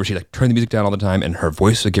going. I remember she'd like turn the music down all the time, and her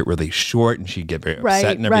voice would get really short, and she'd get very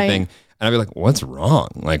upset and everything. And I'd be like, what's wrong?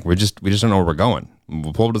 Like, we just don't know where we're going.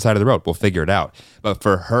 We'll pull to the side of the road. We'll figure it out. But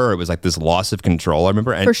for her, it was like this loss of control. I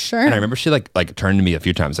remember, and, for sure. And I remember she like turned to me a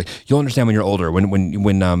few times, like, you'll understand when you're older, when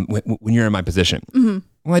you're in my position. Mm-hmm.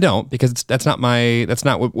 Well, I don't, because that's not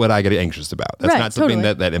what I get anxious about. That's not something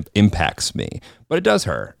that impacts me, but it does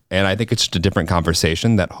her. And I think it's just a different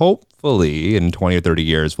conversation that hopefully in 20 or 30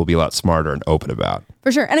 years we'll be a lot smarter and open about.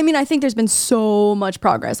 For sure. And I mean, I think there's been so much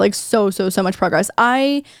progress, like so much progress.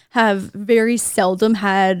 I have very seldom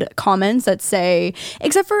had comments that say,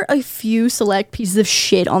 except for a few select pieces of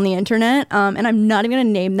shit on the internet, and I'm not even going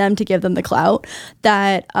to name them to give them the clout,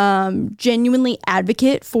 that genuinely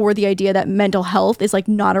advocate for the idea that mental health is like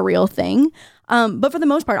not a real thing. But for the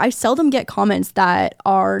most part, I seldom get comments that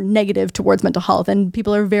are negative towards mental health, and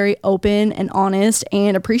people are very open and honest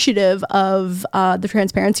and appreciative of the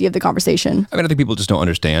transparency of the conversation. I mean, I think people just don't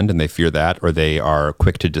understand, and they fear that, or they are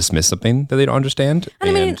quick to dismiss something that they don't understand. And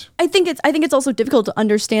I mean, I think it's also difficult to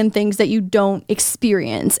understand things that you don't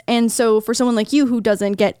experience. And so for someone like you who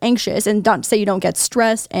doesn't get anxious, and not to say you don't get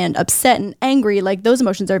stressed and upset and angry, like those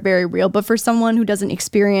emotions are very real. But for someone who doesn't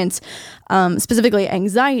experience specifically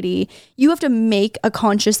anxiety, you have to make a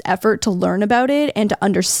conscious effort to learn about it and to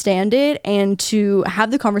understand it, and to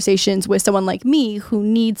have the conversations with someone like me who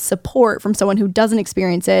needs support from someone who doesn't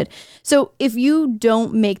experience it. So if you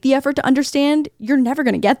don't make the effort to understand, you're never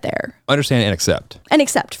going to get there. Understand and accept. And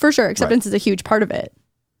accept, for sure. Acceptance is a huge part of it.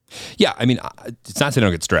 Yeah, I mean, it's not that I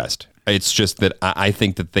don't get stressed. It's just that I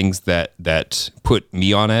think that things that put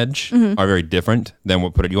me on edge are very different than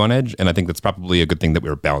what put you on edge. And I think that's probably a good thing that we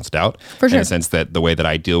were balanced out. For sure. In a sense that the way that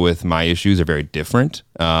I deal with my issues are very different.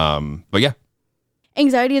 But yeah.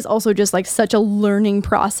 Anxiety is also just like such a learning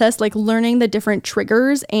process, like learning the different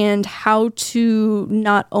triggers and how to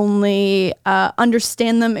not only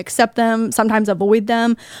understand them, accept them, sometimes avoid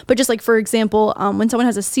them, but just like, for example, when someone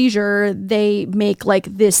has a seizure, they make like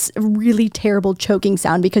this really terrible choking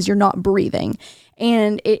sound because you're not breathing.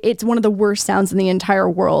 And it's one of the worst sounds in the entire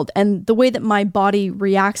world. And the way that my body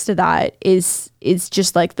reacts to that is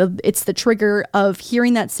just like it's the trigger of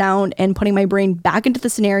hearing that sound and putting my brain back into the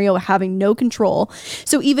scenario, having no control.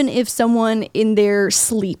 So even if someone in their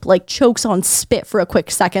sleep like chokes on spit for a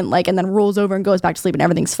quick second, like, and then rolls over and goes back to sleep and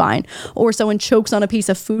everything's fine, or someone chokes on a piece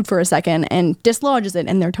of food for a second and dislodges it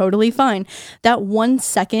and they're totally fine, that 1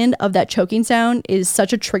 second of that choking sound is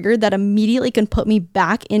such a trigger that immediately can put me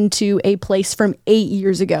back into a place from 8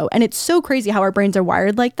 years ago. And it's so crazy how our brains are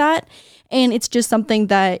wired like that. And it's just something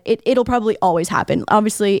that it'll probably always happen.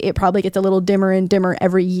 Obviously, it probably gets a little dimmer and dimmer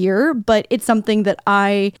every year, but it's something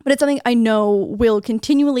I know will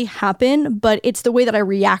continually happen, but it's the way that I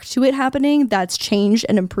react to it happening that's changed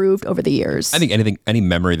and improved over the years. I think any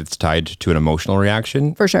memory that's tied to an emotional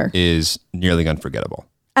reaction for sure is nearly unforgettable.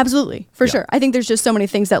 Absolutely, for sure. I think there's just so many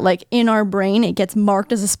things that like in our brain, it gets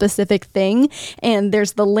marked as a specific thing and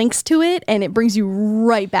there's the links to it and it brings you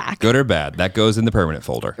right back. Good or bad, that goes in the permanent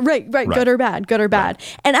folder. Right. Good or bad.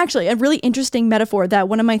 Right. And actually a really interesting metaphor that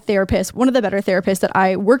one of the better therapists that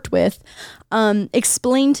I worked with,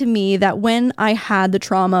 explained to me that when I had the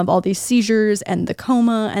trauma of all these seizures and the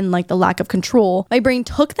coma and like the lack of control, my brain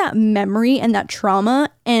took that memory and that trauma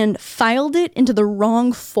and filed it into the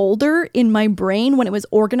wrong folder in my brain when it was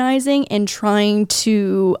organizing and trying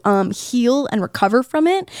to heal and recover from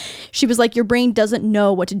it. She was like, your brain doesn't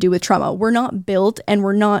know what to do with trauma. We're not built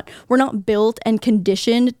and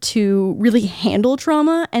conditioned to really handle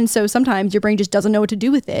trauma. And so sometimes your brain just doesn't know what to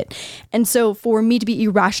do with it. And so for me to be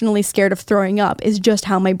irrationally scared of throwing up is just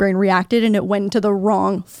how my brain reacted, and it went into the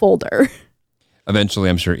wrong folder. Eventually,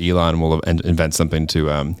 I'm sure Elon will invent something to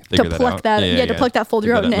figure that out. To pluck that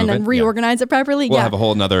folder out and then reorganize it properly. We'll have a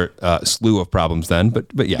whole another slew of problems then,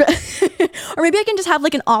 but yeah. Or maybe I can just have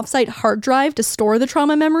like an offsite hard drive to store the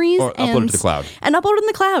trauma memories or upload it to the cloud. And upload it in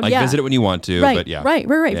the cloud. Like visit it when you want to. Right. But yeah. Right.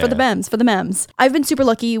 For the mems. I've been super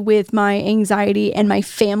lucky with my anxiety and my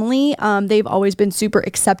family. They've always been super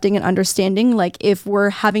accepting and understanding. Like if we're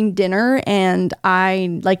having dinner and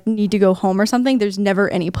I like need to go home or something, there's never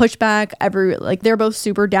any pushback. They're both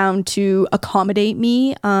super down to accommodate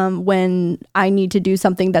me when I need to do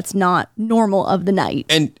something that's not normal of the night.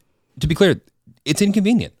 And to be clear, it's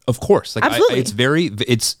inconvenient, of course. Like absolutely.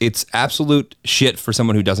 It's absolute shit for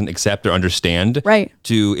someone who doesn't accept or understand. Right.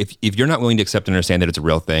 If you're not willing to accept and understand that it's a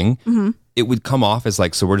real thing, it would come off as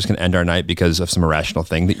like, so we're just going to end our night because of some irrational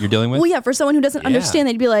thing that you're dealing with. Well, yeah, for someone who doesn't understand,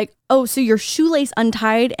 they'd be like, oh, so your shoelace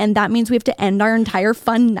untied and that means we have to end our entire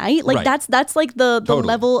fun night? Like that's like the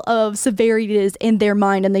level of severity it is in their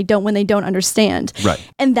mind and when they don't understand. Right.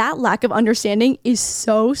 And that lack of understanding is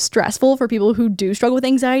so stressful for people who do struggle with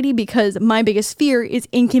anxiety, because my biggest fear is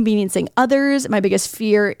inconveniencing others. My biggest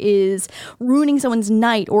fear is ruining someone's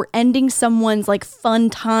night or ending someone's like fun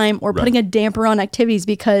time or putting a damper on activities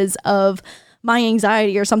because of my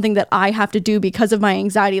anxiety or something that I have to do because of my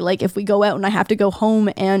anxiety. Like if we go out and I have to go home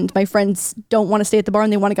and my friends don't want to stay at the bar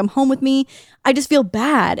and they want to come home with me, I just feel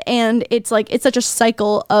bad. And it's such a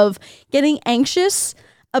cycle of getting anxious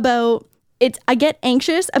about I get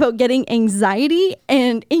anxious about getting anxiety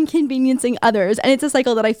and inconveniencing others. And it's a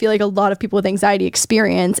cycle that I feel like a lot of people with anxiety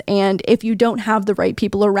experience. And if you don't have the right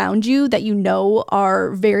people around you that you know are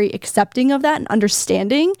very accepting of that and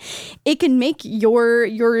understanding, it can make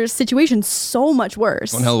your situation so much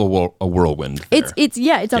worse. One hell of a whirlwind there.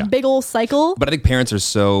 It's a big old cycle. But I think parents are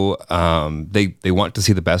so, they want to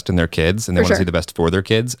see the best in their kids and they want to see the best for their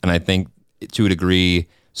kids. And I think to a degree,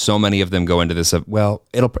 so many of them go into this of, well,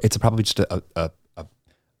 it's probably just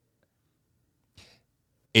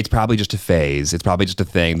it's probably just a phase. It's probably just a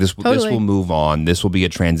thing. This will move on. This will be a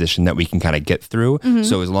transition that we can kind of get through. Mm-hmm.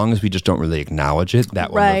 So as long as we just don't really acknowledge it,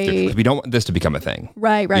 that will move through. We don't want this to become a thing.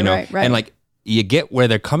 Right. And like you get where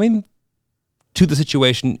they're coming to the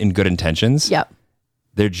situation in good intentions. Yep.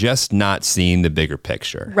 They're just not seeing the bigger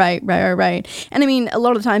picture. Right. And I mean, a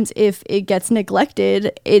lot of times if it gets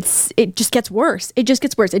neglected, it just gets worse. It just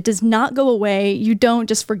gets worse. It does not go away. You don't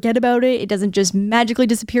just forget about it. It doesn't just magically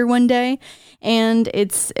disappear one day. And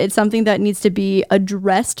it's something that needs to be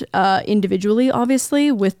addressed individually,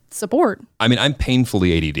 obviously, with support. I mean, I'm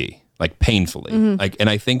painfully ADD, like painfully. Mm-hmm. And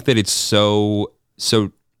I think that it's so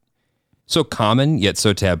common yet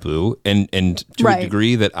so taboo, and to a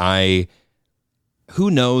degree that who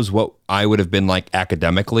knows what I would have been like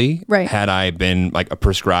academically had I been like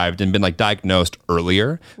prescribed and been like diagnosed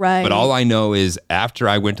earlier. Right. But all I know is after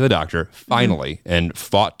I went to the doctor, finally, and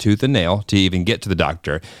fought tooth and nail to even get to the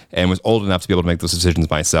doctor and was old enough to be able to make those decisions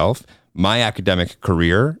myself, my academic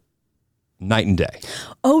career, night and day.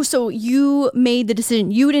 Oh, so you made the decision.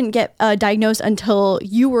 You didn't get diagnosed until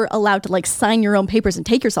you were allowed to like sign your own papers and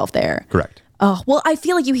take yourself there. Correct. Oh, well, I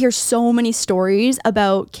feel like you hear so many stories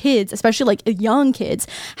about kids, especially like young kids,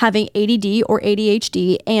 having ADD or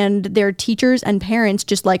ADHD, and their teachers and parents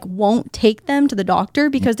just like won't take them to the doctor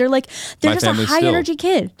because they're like, they're My just a family high still energy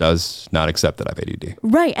kid. Does not accept that I have ADD.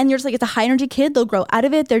 Right. And you're just like, it's a high energy kid. They'll grow out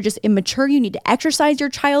of it. They're just immature. You need to exercise your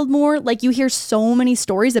child more. Like, you hear so many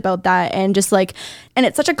stories about that, and just like, and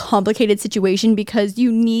it's such a complicated situation because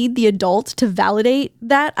you need the adult to validate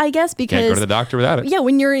that, I guess, because Can't go to the doctor without it. yeah,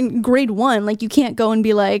 when you're in grade 1, like, you can't go and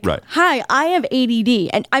be like, Right. hi, I have ADD.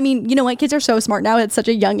 And I mean, you know what? Kids are so smart now at such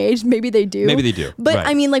a young age. Maybe they do. Maybe they do. But Right.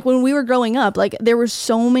 I mean, like, when we were growing up, like, there were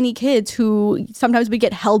so many kids who sometimes would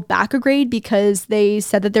get held back a grade because they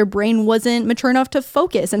said that their brain wasn't mature enough to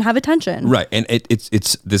focus and have attention. Right. And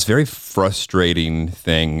it's this very frustrating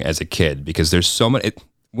thing as a kid because there's so many.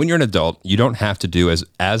 When you're an adult, you don't have to do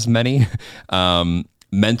as many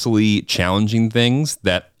mentally challenging things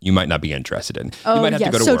that you might not be interested in. Oh, you might have yeah,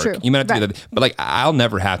 to go to so work. true. You might have to do Right. that. But like, I'll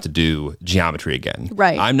never have to do geometry again.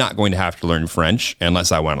 Right. I'm not going to have to learn French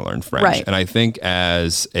unless I want to learn French. Right. And I think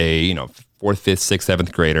as a 4th, 5th, 6th,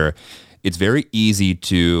 7th grader, it's very easy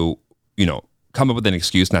to come up with an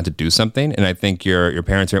excuse not to do something. And I think your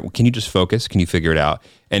parents are, well, can you just focus? Can you figure it out?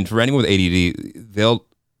 And for anyone with ADD, they'll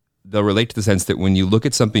relate to the sense that when you look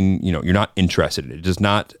at something, you're not interested in it.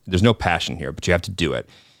 There's no passion here, but you have to do it.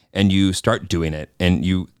 And you start doing it, and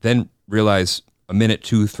you then realize a minute,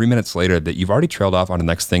 2, 3 minutes later that you've already trailed off on the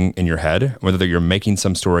next thing in your head, whether you're making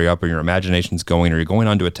some story up or your imagination's going, or you're going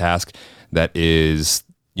on to a task that is,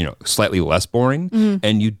 slightly less boring.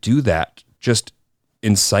 And you do that just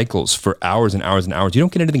in cycles for hours and hours and hours. You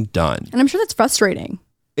don't get anything done. And I'm sure that's frustrating.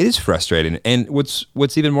 It is frustrating. And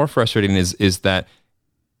what's even more frustrating is that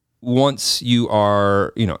once you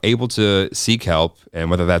are, able to seek help,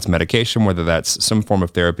 and whether that's medication, whether that's some form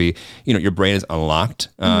of therapy, your brain is unlocked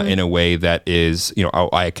in a way that is,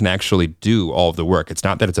 I can actually do all of the work. It's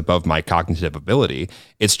not that it's above my cognitive ability.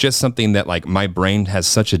 It's just something that like my brain has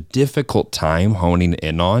such a difficult time honing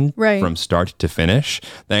in on from start to finish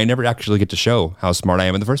that I never actually get to show how smart I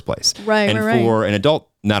am in the first place. Right. And for an adult,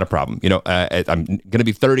 not a problem. I'm going to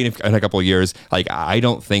be 30 in a couple of years. Like, I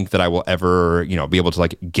don't think that I will ever, be able to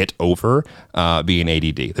like get over being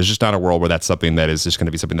ADD. There's just not a world where that's something that is just going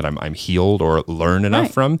to be something that I'm healed or learn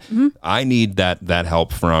enough from. I need that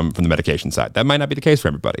help from the medication side. That might not be the case for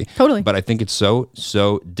everybody. Totally. But I think it's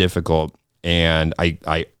so difficult. And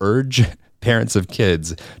I urge parents of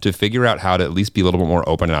kids to figure out how to at least be a little bit more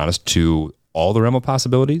open and honest to all the realm of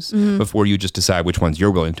possibilities before you just decide which ones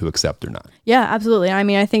you're willing to accept or not. Yeah, absolutely. I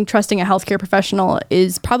mean, I think trusting a healthcare professional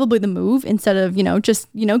is probably the move instead of, just,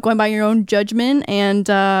 going by your own judgment and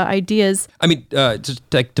ideas. I mean, just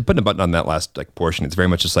to put a button on that last portion, it's very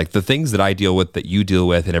much just like the things that I deal with, that you deal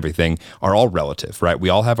with, and everything are all relative, right? We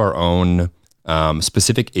all have our own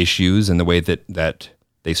specific issues and the way that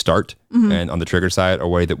they start, and on the trigger side, a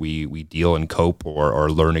way that we deal and cope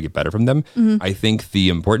or learn to get better from them. I think the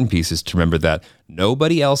important piece is to remember that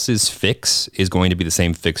nobody else's fix is going to be the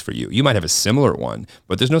same fix for you. You might have a similar one,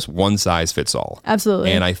 but there's no one size fits all.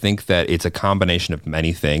 Absolutely. And I think that it's a combination of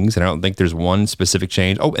many things, and I don't think there's one specific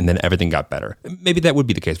change. Oh, and then everything got better. Maybe that would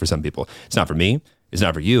be the case for some people. It's not for me. It's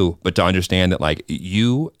not for you. But to understand that like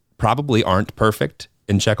you probably aren't perfect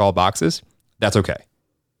and check all boxes, that's okay.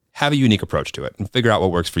 Have a unique approach to it and figure out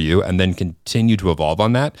what works for you, and then continue to evolve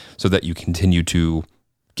on that so that you continue to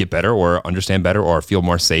get better or understand better or feel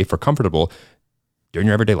more safe or comfortable during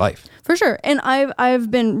your everyday life. For sure. And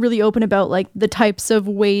I've been really open about like the types of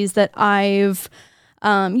ways that I've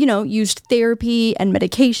used therapy and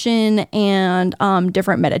medication and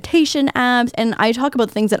different meditation apps. And I talk about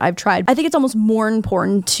the things that I've tried. I think it's almost more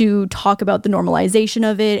important to talk about the normalization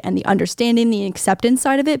of it and the understanding, the acceptance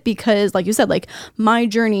side of it, because like you said, like my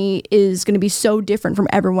journey is going to be so different from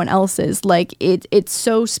everyone else's. Like it's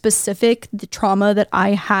so specific, the trauma that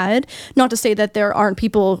I had, not to say that there aren't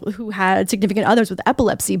people who had significant others with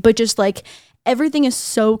epilepsy, but just like everything is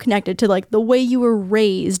so connected to like the way you were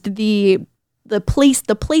raised, the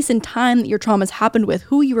place and time that your traumas happened with,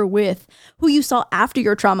 who you were with, who you saw after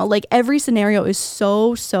your trauma. Like every scenario is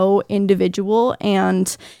so individual.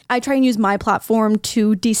 And I try and use my platform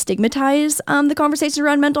to destigmatize the conversation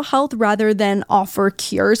around mental health rather than offer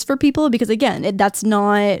cures for people. Because again, that's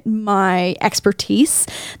not my expertise.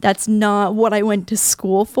 That's not what I went to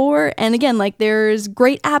school for. And again, like there's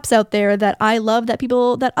great apps out there that I love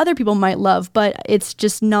that other people might love, but it's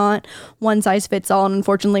just not one size fits all. And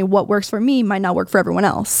unfortunately, what works for me might not work for everyone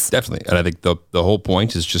else. Definitely. And I think the whole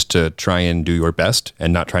point is just to try and do your best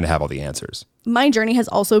and not trying to have all the answers. my journey has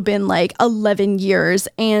also been like 11 years,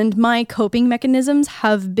 and my coping mechanisms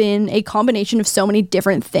have been a combination of so many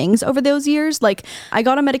different things over those years. Like, I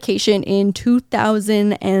got on medication in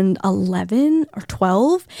 2011 or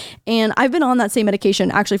 12, and I've been on that same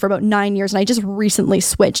medication actually for about 9 years, and I just recently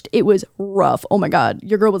switched. It was rough. Oh my God,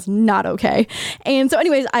 your girl was not okay. And so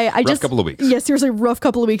anyways, I just couple of weeks. Yeah, seriously, rough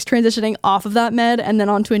couple of weeks transitioning off of that med and then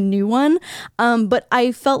onto a new one. But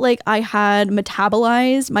I felt like I had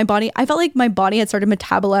metabolized my body. I felt like my body had started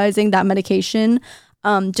metabolizing that medication.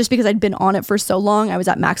 Just because I'd been on it for so long, I was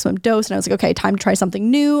at maximum dose, and I was like, okay, time to try something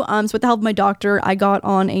new. So with the help of my doctor, I got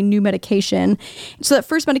on a new medication. So that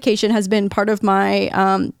first medication has been part of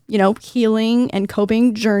my, healing and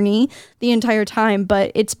coping journey the entire time.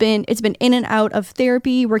 But it's been in and out of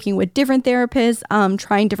therapy, working with different therapists,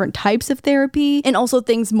 trying different types of therapy, and also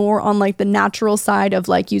things more on like the natural side of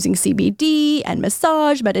like using CBD and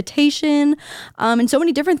massage, meditation, and so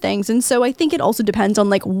many different things. And so I think it also depends on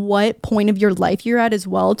like what point of your life you're at as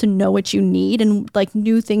well to know what you need and like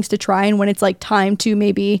new things to try, and when it's like time to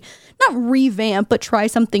maybe not revamp but try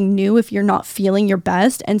something new if you're not feeling your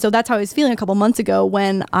best. And so that's how I was feeling a couple months ago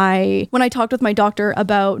when I talked with my doctor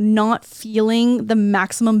about not feeling the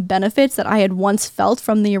maximum benefits that I had once felt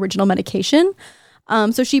from the original medication.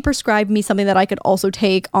 So she prescribed me something that I could also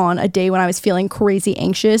take on a day when I was feeling crazy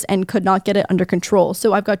anxious and could not get it under control.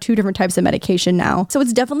 So I've got 2 different types of medication now. So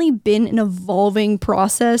it's definitely been an evolving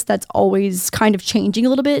process that's always kind of changing a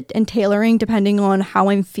little bit and tailoring depending on how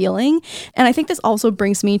I'm feeling. And I think this also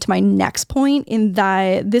brings me to my next point in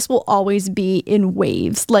that this will always be in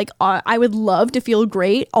waves. Like, I would love to feel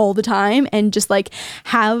great all the time and just like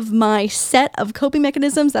have my set of coping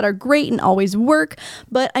mechanisms that are great and always work.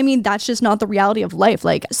 But I mean, that's just not the reality of life.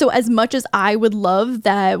 Like, so as much as I would love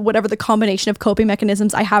that whatever the combination of coping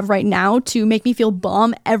mechanisms I have right now to make me feel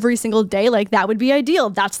bomb every single day, like that would be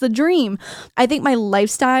ideal. That's the dream. I think my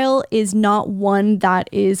lifestyle is not one that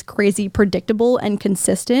is crazy predictable and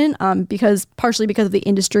consistent, partially because of the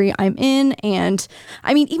industry I'm in. And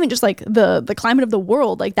I mean, even just like the climate of the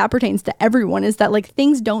world, like that pertains to everyone, is that like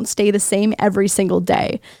things don't stay the same every single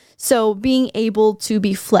day. So being able to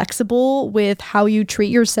be flexible with how you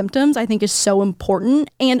treat your symptoms, I think is so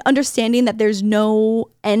important, and understanding that there's no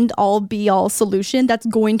end all be all solution that's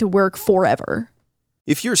going to work forever.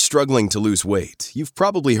 If you're struggling to lose weight, you've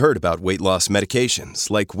probably heard about weight loss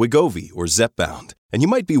medications like Wegovy or Zepbound, and you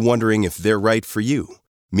might be wondering if they're right for you.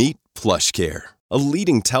 Meet PlushCare, a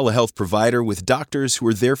leading telehealth provider with doctors who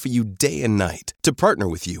are there for you day and night to partner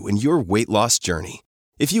with you in your weight loss journey.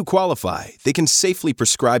 If you qualify, they can safely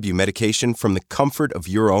prescribe you medication from the comfort of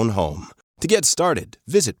your own home. To get started,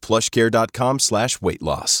 visit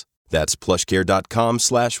plushcare.com/weightloss. That's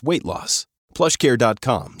plushcare.com/weightloss.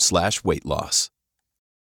 plushcare.com/weightloss.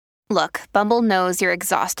 Look, Bumble knows you're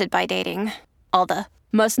exhausted by dating. All the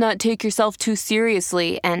must not take yourself too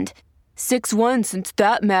seriously and 6'1" since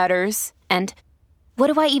that matters. And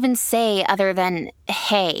what do I even say other than,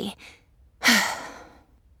 hey?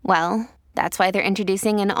 Well, that's why they're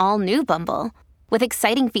introducing an all-new Bumble, with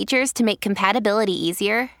exciting features to make compatibility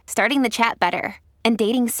easier, starting the chat better, and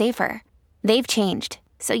dating safer. They've changed,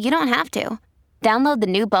 so you don't have to. Download the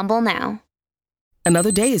new Bumble now.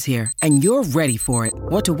 Another day is here, and you're ready for it.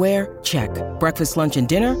 What to wear? Check. Breakfast, lunch, and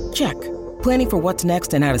dinner? Check. Planning for what's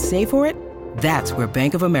next and how to save for it? That's where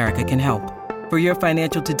Bank of America can help. For your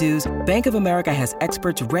financial to-dos, Bank of America has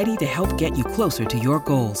experts ready to help get you closer to your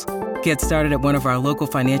goals. Get started at one of our local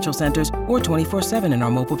financial centers or 24/7 in our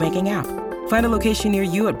mobile banking app. Find a location near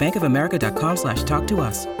you at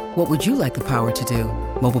bankofamerica.com/talktous. What would you like the power to do?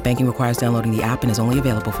 Mobile banking requires downloading the app and is only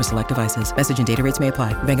available for select devices. Message and data rates may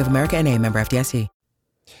apply. Bank of America NA, member FDIC.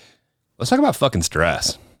 Let's talk about fucking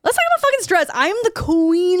stress. Let's talk about fucking stress. I'm the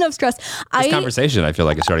queen of stress. This conversation, I feel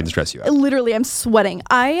like, is starting to stress you out. Literally, I'm sweating.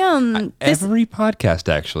 Every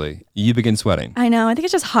podcast, actually, you begin sweating. I know. I think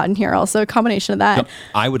it's just hot in here also. A combination of that. No,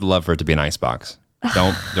 I would love for it to be an icebox.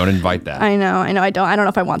 Don't invite that. I know. I don't know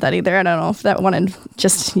if I want that either. I don't know if that one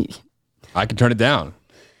just... I can turn it down.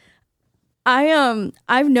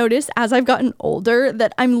 I've noticed as I've gotten older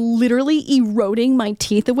that I'm literally eroding my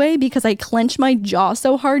teeth away because I clench my jaw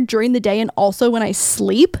so hard during the day and also when I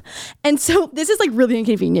sleep. And so this is like really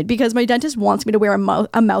inconvenient because my dentist wants me to wear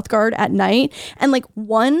a mouth guard at night. And like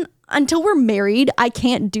until we're married, I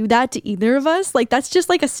can't do that to either of us. Like that's just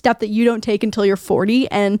like a step that you don't take until you're 40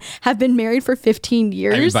 and have been married for 15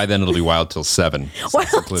 years. I mean, by then it'll be Wild Till 7. Wild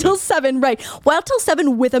Till 7, right. Wild Till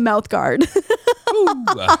 7 with a mouth guard.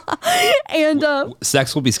 And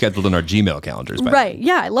sex will be scheduled in our Gmail calendars. Right.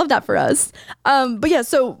 Yeah, I love that for us. But yeah,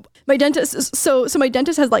 so My dentist, so my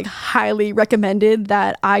dentist has like highly recommended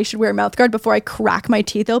that I should wear a mouth guard before I crack my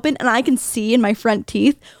teeth open, and I can see in my front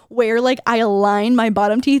teeth where like I align my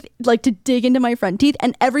bottom teeth like to dig into my front teeth,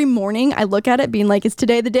 and every morning I look at it being like, is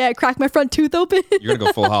today the day I crack my front tooth open? You're gonna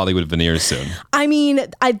go full Hollywood veneers soon. I mean,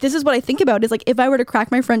 this is what I think about is like, if I were to crack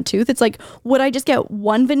my front tooth, it's like, would I just get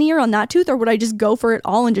one veneer on that tooth, or would I just go for it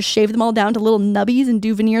all and just shave them all down to little nubbies and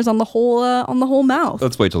do veneers on the whole mouth?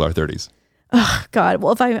 Let's wait till our 30s. Oh, God.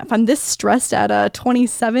 Well, if I'm this stressed at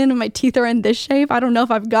 27 and my teeth are in this shape, I don't know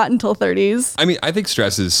if I've got until 30s. I mean, I think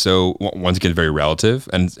stress is so, once again, very relative.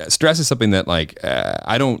 And stress is something that like,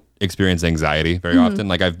 I don't experience anxiety very often.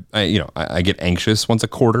 Like I get anxious once a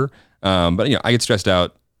quarter. But I get stressed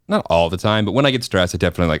out, not all the time, but when I get stressed, I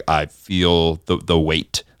definitely I feel the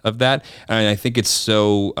weight of that. And I think it's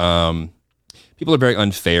so, people are very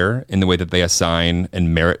unfair in the way that they assign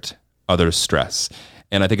and merit others' stress.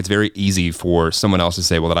 And I think it's very easy for someone else to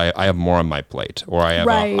say, well, that I have more on my plate, or I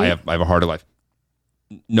have a harder life.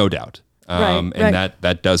 No doubt. And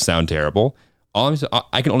that does sound terrible.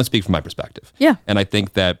 I can only speak from my perspective. Yeah. And I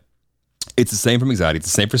think that it's the same from anxiety. It's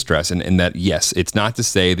the same for stress. And that, yes, it's not to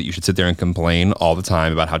say that you should sit there and complain all the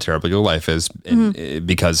time about how terrible your life is,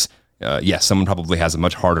 because, yes, someone probably has a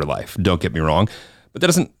much harder life. Don't get me wrong. But that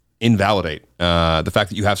doesn't invalidate the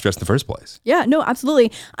fact that you have stress in the first place. Yeah, no,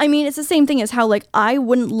 absolutely. I mean, it's the same thing as how like I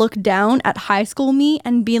wouldn't look down at high school me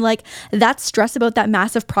and be like, that stress about that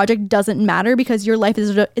massive project doesn't matter because your life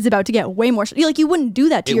is about to get way more. Like you wouldn't do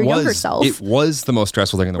that to your younger self. It was the most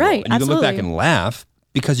stressful thing in the world. And you can look back and laugh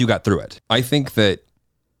because you got through it. I think that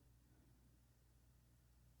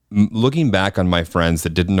looking back on my friends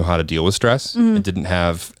that didn't know how to deal with stress and didn't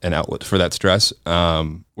have an outlet for that stress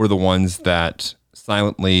were the ones that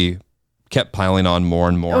silently kept piling on more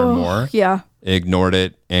and more and more. Yeah. Ignored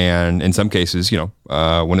it, and in some cases,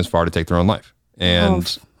 went as far to take their own life.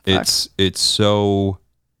 And it's so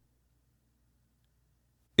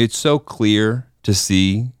clear to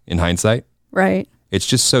see in hindsight. Right. It's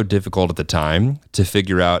just so difficult at the time to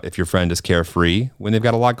figure out if your friend is carefree when they've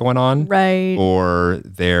got a lot going on. Right. Or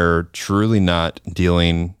they're truly not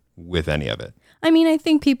dealing with any of it. I mean, I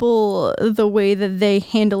think people, the way that they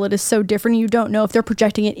handle it is so different. You don't know if they're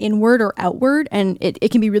projecting it inward or outward, and it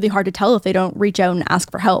can be really hard to tell if they don't reach out and ask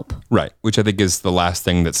for help. Right, which I think is the last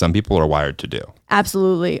thing that some people are wired to do.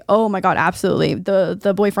 Absolutely. Oh my God, absolutely.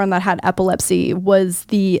 The boyfriend that had epilepsy was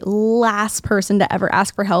the last person to ever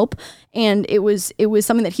ask for help. And it was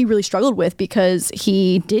something that he really struggled with because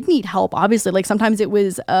he did need help, obviously. Like sometimes it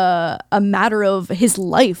was a matter of his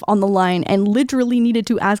life on the line and literally needed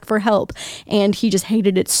to ask for help. And he just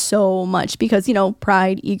hated it so much because,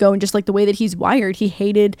 pride, ego, and just like the way that he's wired, he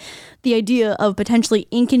hated the idea of potentially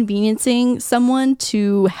inconveniencing someone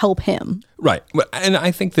to help him. Right. And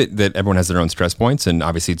I think that everyone has their own stress points, and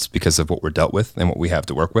obviously it's because of what we're dealt with and what we have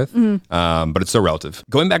to work with. But it's so relative.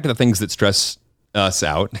 Going back to the things that stress us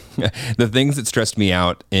out, the things that stressed me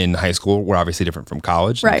out in high school were obviously different from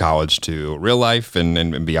college, right. College to real life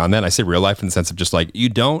and beyond that. And I say real life in the sense of just like, you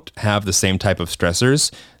don't have the same type of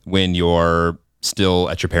stressors when you're still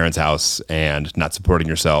at your parents' house and not supporting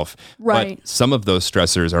yourself. Right. But some of those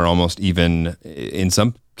stressors are almost even, in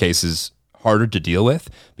some cases, harder to deal with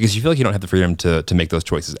because you feel like you don't have the freedom to make those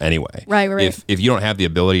choices anyway. Right. If you don't have the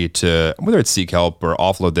ability to, whether it's seek help or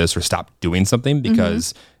offload this or stop doing something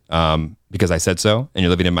because I said so, and you're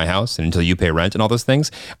living in my house, and until you pay rent and all those things,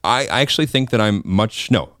 I actually think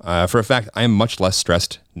that for a fact, I am much less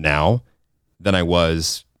stressed now than I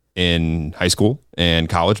was in high school and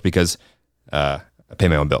college because I pay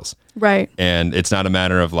my own bills. Right. And it's not a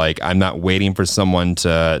matter of like, I'm not waiting for someone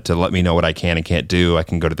to let me know what I can and can't do. I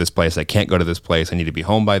can go to this place. I can't go to this place. I need to be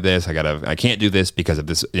home by this. I can't do this because of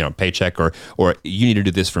this, paycheck or you need to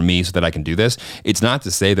do this for me so that I can do this. It's not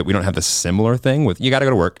to say that we don't have the similar thing with, you got to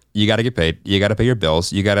go to work. You got to get paid. You got to pay your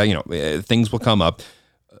bills. You got to, things will come up,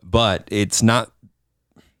 but it's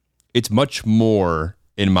much more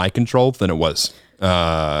in my control than it was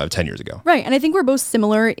 10 years ago. Right. And I think we're both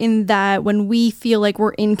similar in that when we feel like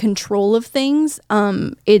we're in control of things,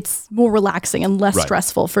 it's more relaxing and less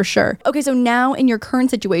stressful for sure. Okay. So now in your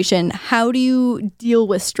current situation, how do you deal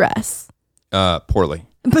with stress? Poorly.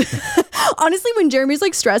 Honestly, when Jeremy's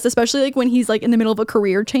like stressed, especially like when he's like in the middle of a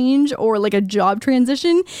career change or like a job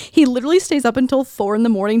transition, he literally stays up until 4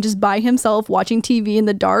 a.m. just by himself watching TV in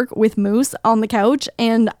the dark with Moose on the couch.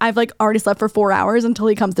 And I've like already slept for 4 hours until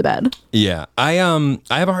he comes to bed. Yeah. I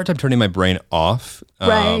have a hard time turning my brain off.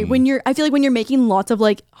 Right. I feel like when you're making lots of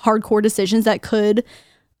like hardcore decisions that could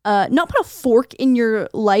not put a fork in your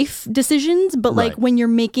life decisions, but like when you're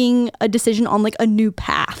making a decision on like a new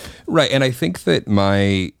path. Right. And I think that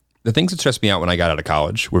my the things that stressed me out when I got out of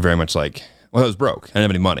college were very much like, well, I was broke. I didn't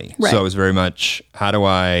have any money. Right. So it was very much, how do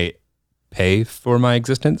I pay for my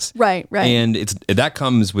existence? Right. And that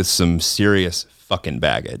comes with some serious fucking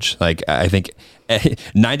baggage. Like, I think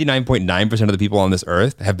 99.9% of the people on this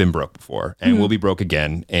earth have been broke before and will be broke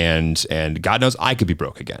again. And God knows I could be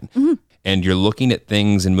broke again. And you're looking at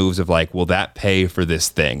things and moves of like, will that pay for this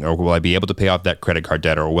thing? Or will I be able to pay off that credit card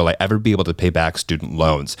debt? Or will I ever be able to pay back student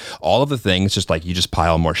loans? All of the things, just like you just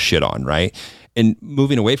pile more shit on, right? And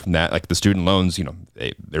moving away from that, like the student loans, you know,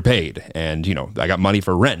 they're paid. And, you know, I got money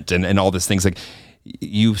for rent and all these things. Like,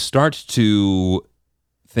 you start to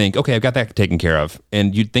think, okay, I've got that taken care of.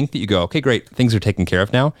 And you'd think that you go, okay, great, things are taken care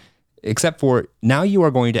of now. Except for now you are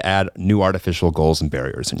going to add new artificial goals and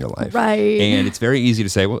barriers in your life. Right. And it's very easy to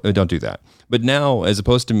say, well, don't do that. But now, as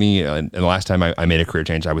opposed to me, and the last time I made a career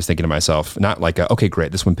change, I was thinking to myself, not like, okay,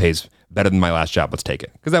 great, this one pays better than my last job, let's take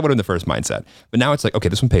it. Because that would have been the first mindset. But now it's like, okay,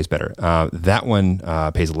 this one pays better. That one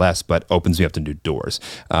pays less, but opens me up to new doors.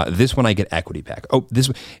 This one I get equity back. Oh, this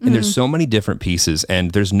one. And there's so many different pieces,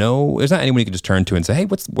 and there's not anyone you can just turn to and say, hey,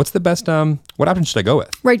 what's the best, what option should I go with?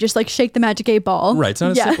 Right, just like shake the magic 8 ball. Right, it's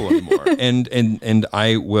not as simple anymore. And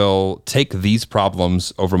I will take these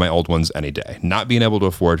problems over my old ones any day. Not being able to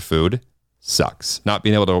afford food sucks. Not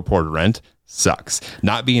being able to afford rent sucks.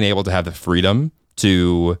 Not being able to have the freedom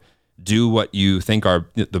to do what you think are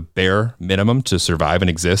the bare minimum to survive and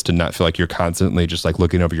exist and not feel like you're constantly just like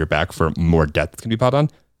looking over your back for more debt that's going to be piled on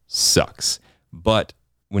sucks. But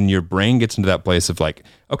when your brain gets into that place of like,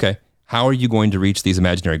 okay, how are you going to reach these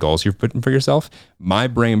imaginary goals you're putting for yourself? My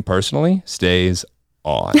brain personally stays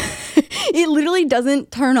on. It literally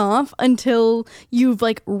doesn't turn off until you've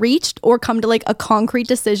like reached or come to like a concrete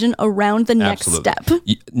decision around the next step.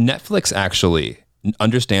 Netflix actually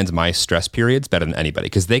understands my stress periods better than anybody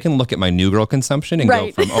because they can look at my New Girl consumption and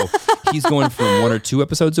go from, he's going from 1 or 2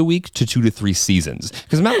 episodes a week to 2 to 3 seasons.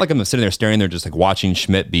 Because I'm not like I'm sitting there staring there just like watching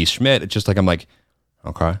Schmidt be Schmidt. It's just like I'm like,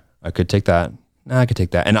 okay, I could take that. I could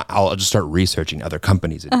take that. And I'll just start researching other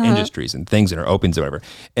companies and industries and things that are opens or whatever.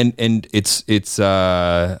 And it's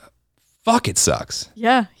fuck, it sucks.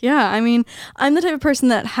 Yeah. I mean, I'm the type of person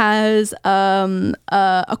that has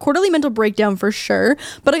a quarterly mental breakdown for sure,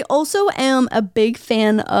 but I also am a big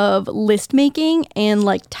fan of list making and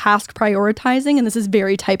like task prioritizing. And this is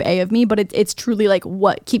very type A of me, but it's truly like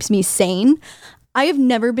what keeps me sane. I have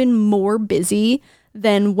never been more busy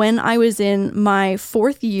than when I was in my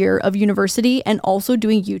 4th year of university and also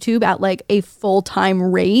doing YouTube at like a full-time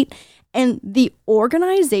rate. And the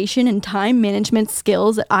organization and time management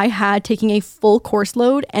skills that I had taking a full course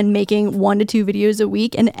load and making 1 to 2 videos a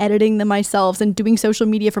week and editing them myself and doing social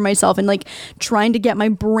media for myself and like trying to get my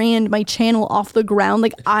brand, my channel off the ground.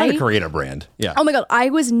 Like I create a brand. Yeah. Oh my God. I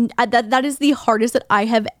was that is the hardest that I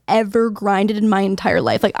have ever grinded in my entire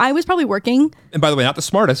life. Like I was probably working. And by the way, not the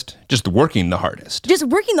smartest, just working the hardest. Just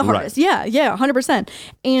working the hardest. Right. Yeah, 100%.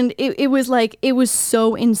 And it was like, it was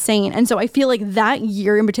so insane. And so I feel like that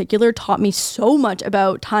year in particular taught me so much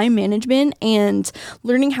about time management and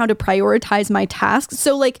learning how to prioritize my tasks.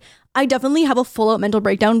 So like, I definitely have a full out mental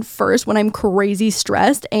breakdown first when I'm crazy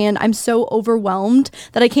stressed and I'm so overwhelmed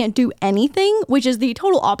that I can't do anything, which is the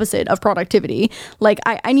total opposite of productivity. Like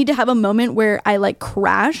I need to have a moment where I like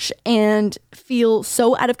crash and feel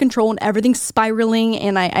so out of control and everything's spiraling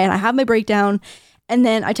and I have my breakdown. And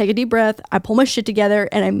then I take a deep breath, I pull my shit together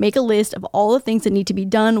and I make a list of all the things that need to be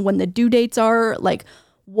done, when the due dates are, like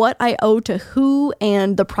what I owe to who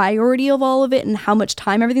and the priority of all of it and how much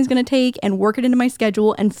time everything's going to take, and work it into my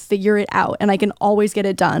schedule and figure it out. And I can always get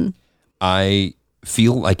it done. I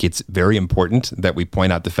feel like it's very important that we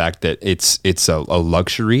point out the fact that it's a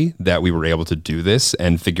luxury that we were able to do this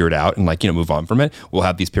and figure it out and like, move on from it. We'll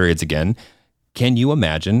have these periods again. Can you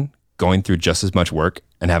imagine going through just as much work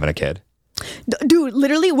and having a kid? Dude,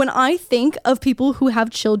 literally when I think of people who have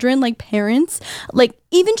children, like parents, like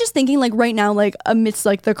even just thinking like right now, like amidst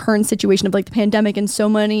like the current situation of like the pandemic and so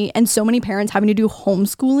many parents having to do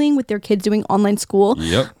homeschooling with their kids doing online school.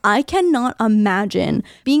 Yep. I cannot imagine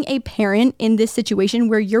being a parent in this situation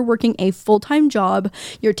where you're working a full-time job,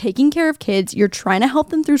 you're taking care of kids, you're trying to help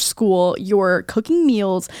them through school, you're cooking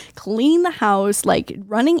meals, cleaning the house, like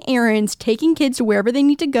running errands, taking kids to wherever they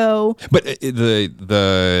need to go. But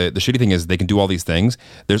the shitty thing is they can do all these things.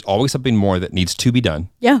 There's always something more that needs to be done.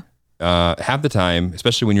 Yeah. Have the time,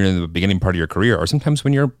 especially when you're in the beginning part of your career, or sometimes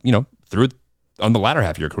when you're, through on the latter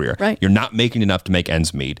half of your career, right. You're not making enough to make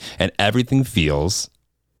ends meet, and everything feels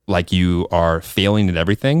like you are failing at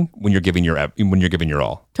everything when you're giving your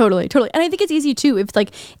all. Totally. And I think it's easy too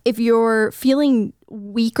if you're feeling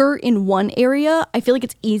weaker in one area, I feel like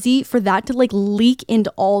it's easy for that to like leak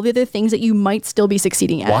into all the other things that you might still be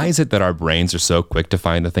succeeding at. Why is it that our brains are so quick to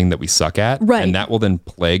find the thing that we suck at? Right. And that will then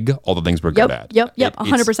plague all the things we're good at. Yep,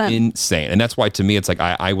 100%. It's insane. And that's why to me, it's like,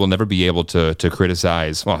 I will never be able to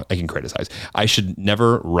criticize. Well, I can criticize. I should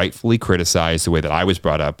never rightfully criticize the way that I was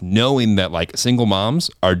brought up, knowing that like single moms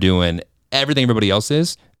are doing everything everybody else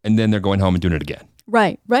is, and then they're going home and doing it again.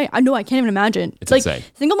 Right. I know. I can't even imagine. It's like insane.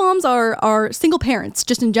 Single moms are single parents,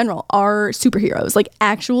 just in general, are superheroes, like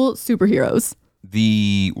actual superheroes.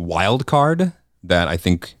 The wild card that I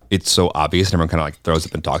think it's so obvious and everyone kind of like throws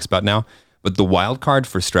up and talks about now, but the wild card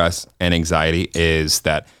for stress and anxiety is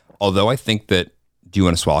that although I think that, do you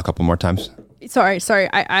want to swallow a couple more times? Sorry.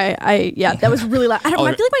 Yeah, that was really loud. I feel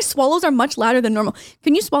like my swallows are much louder than normal.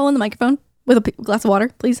 Can you swallow in the microphone with a glass of water,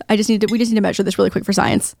 please? We just need to measure this really quick for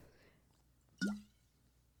science.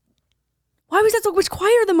 Why was that so much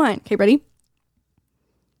quieter than mine? Okay, ready?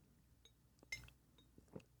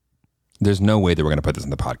 There's no way that we're going to put this in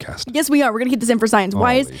the podcast. Yes, we are. We're going to keep this in for science.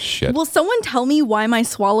 Holy shit. Will someone tell me why my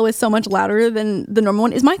swallow is so much louder than the normal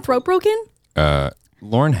one? Is my throat broken?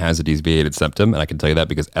 Lauren has a deviated septum, and I can tell you that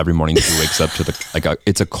because every morning she wakes up to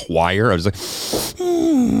it's a choir. I was like,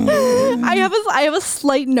 I have a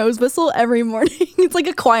slight nose whistle every morning. It's like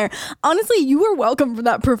a choir. Honestly, you are welcome for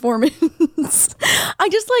that performance. I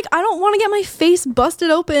don't want to get my face busted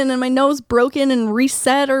open and my nose broken and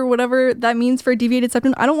reset or whatever that means for a deviated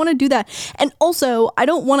septum. I don't want to do that. And also, I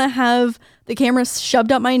don't want to have the camera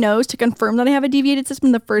shoved up my nose to confirm that I have a deviated septum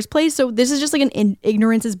in the first place. So this is just like an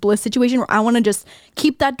ignorance is bliss situation where I want to just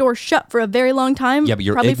keep that door shut for a very long time. Yeah, but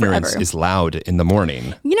your ignorance is loud in the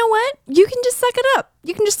morning. You know what? You can just suck it up.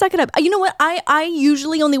 You know what? I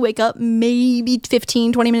usually only wake up maybe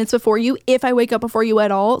 15, 20 minutes before you, if I wake up before you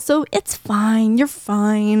at all. So it's fine. You're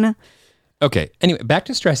fine. Okay. Anyway, back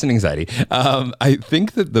to stress and anxiety. I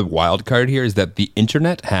think that the wild card here is that the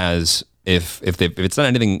internet has, if it's not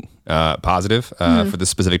anything positive for this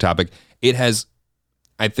specific topic, it has,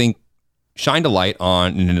 I think, shined a light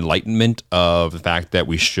on an enlightenment of the fact that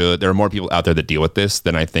there are more people out there that deal with this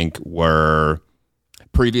than I think were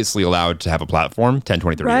previously allowed to have a platform 10,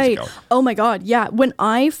 20, 30 years ago. Oh my God. Yeah. When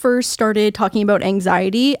I first started talking about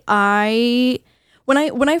anxiety, when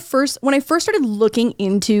I first started looking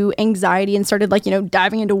into anxiety and started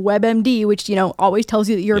diving into WebMD, which always tells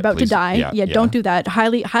you that you're about to die. Yeah, don't do that.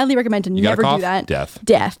 Highly recommend to never do that.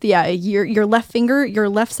 Death. Yeah, your left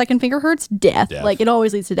second finger hurts. Death. Like it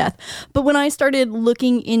always leads to death. But when I started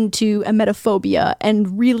looking into emetophobia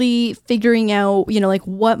and really figuring out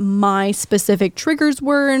what my specific triggers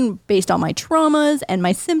were and based on my traumas and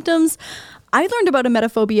my symptoms, I learned about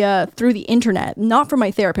emetophobia through the internet, not from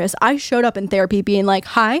my therapist. I showed up in therapy being like,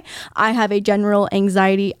 hi, I have a general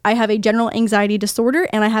anxiety disorder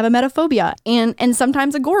and I have emetophobia and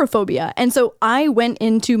sometimes agoraphobia. And so I went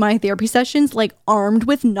into my therapy sessions armed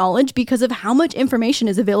with knowledge because of how much information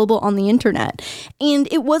is available on the internet.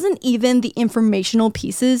 And it wasn't even the informational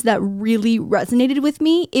pieces that really resonated with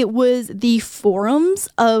me. It was the forums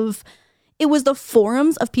of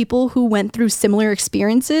people who went through similar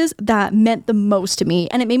experiences that meant the most to me.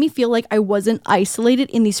 And it made me feel like I wasn't isolated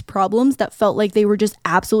in these problems that felt like they were just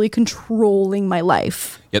absolutely controlling my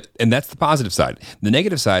life. Yep. And that's the positive side. The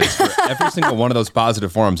negative side is for every single one of those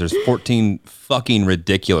positive forums, there's 14 fucking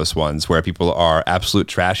ridiculous ones where people are absolute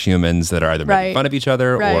trash humans that are either making fun of each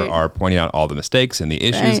other or are pointing out all the mistakes and the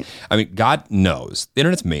issues. Right. I mean, God knows. The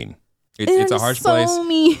internet's mean. It's a harsh place.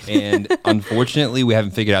 And unfortunately, we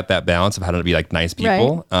haven't figured out that balance of how to be nice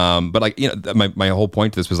people. Right. But my whole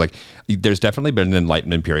point to this was there's definitely been an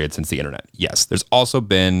enlightenment period since the internet. Yes. There's also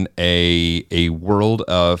been a world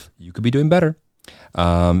of you could be doing better.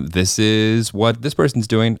 This is what this person's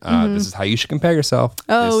doing. This is how you should compare yourself.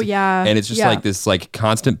 And it's just this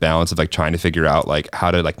constant balance of trying to figure out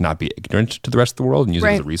how to not be ignorant to the rest of the world and use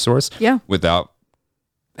it as a resource without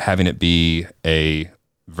having it be a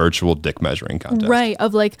virtual dick measuring contest. Right.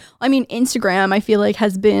 Instagram, I feel like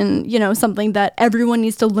has been, something that everyone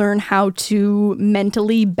needs to learn how to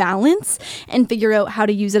mentally balance and figure out how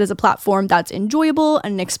to use it as a platform that's enjoyable,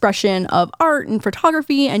 an expression of art and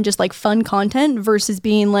photography and just fun content versus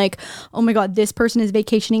being oh my God, this person is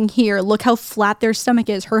vacationing here. Look how flat their stomach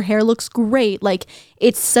is. Her hair looks great.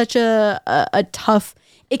 It's such a tough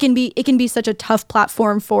It can be such a tough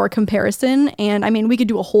platform for comparison. And we could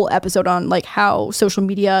do a whole episode on how social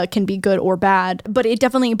media can be good or bad, but it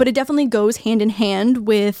definitely goes hand in hand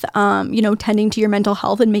with, tending to your mental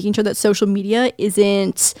health and making sure that social media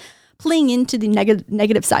isn't playing into the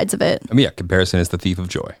negative sides of it. Comparison is the thief of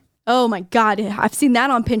joy. Oh my God. I've seen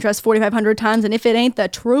that on Pinterest 4,500 times. And if it ain't the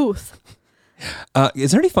truth.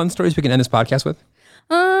 Is there any fun stories we can end this podcast with?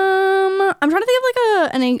 I'm trying to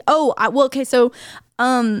think of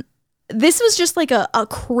like this was just like a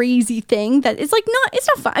crazy thing that is like it's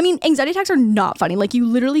not fun. I mean, anxiety attacks are not funny. Like you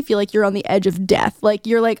literally feel like you're on the edge of death. Like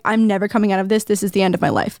you're like, I'm never coming out of this. This is the end of my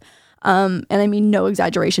life. And I mean, no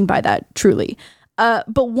exaggeration by that, truly.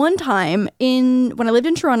 But one time when I lived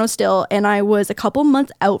in Toronto still, and I was a couple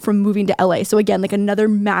months out from moving to LA. So again, like another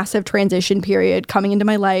massive transition period coming into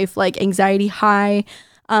my life, like anxiety high.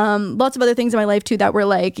 Lots of other things in my life too that were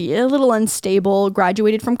like a little unstable,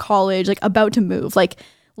 graduated from college, like about to move, like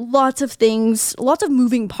lots of things, lots of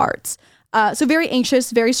moving parts. So very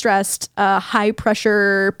anxious, very stressed, high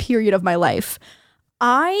pressure period of my life.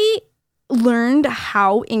 I learned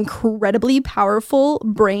how incredibly powerful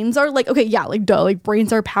brains are. Like, okay, yeah, like duh, like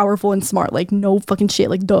brains are powerful and smart, like no fucking shit,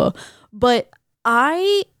 like duh. But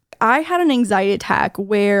I had an anxiety attack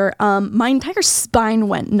where my entire spine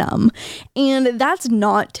went numb. And that's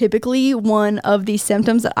not typically one of the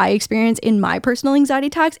symptoms that I experience in my personal anxiety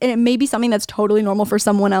attacks. And it may be something that's totally normal for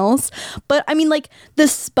someone else. But I mean, like the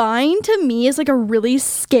spine to me is like a really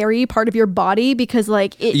scary part of your body because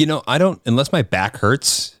like I don't, unless my back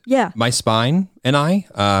hurts. Yeah. My spine and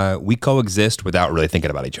we coexist without really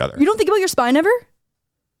thinking about each other. You don't think about your spine ever?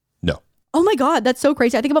 No. Oh my God, that's so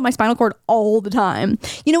crazy. I think about my spinal cord all the time.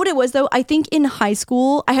 You know what it was though? I think in high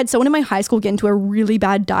school, I had someone in my high school get into a really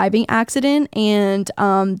bad diving accident and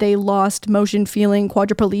they lost motion, feeling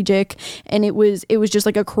quadriplegic. And it was just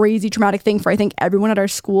like a crazy traumatic thing for I think everyone at our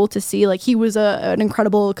school to see. Like he was an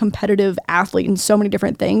incredible competitive athlete in so many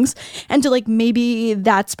different things. And to like maybe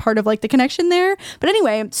that's part of like the connection there. But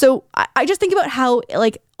anyway, so I just think about how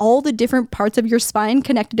like all the different parts of your spine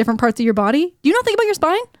connect to different parts of your body. Do you not think about your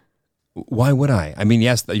spine? Why would I? I mean,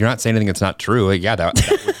 yes, you're not saying anything that's not true. Yeah,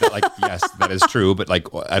 yes, that is true. But like,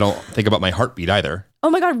 I don't think about my heartbeat either. Oh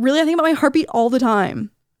my God, really? I think about my heartbeat all the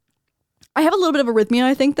time. I have a little bit of arrhythmia,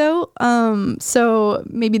 I think, though. So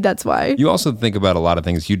maybe that's why. You also think about a lot of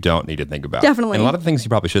things you don't need to think about. Definitely. And a lot of things you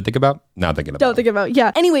probably should think about, not thinking about. Don't think about,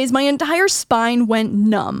 yeah. Anyways, my entire spine went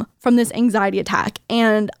numb from this anxiety attack.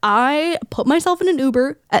 And I put myself in an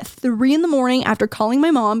Uber at 3 a.m. after calling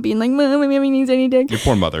my mom, being like, Mom, I'm having anxiety attack. Your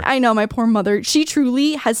poor mother. I know, my poor mother. She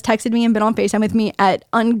truly has texted me and been on FaceTime with me at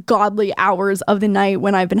ungodly hours of the night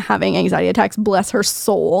when I've been having anxiety attacks. Bless her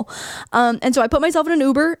soul. And so I put myself in an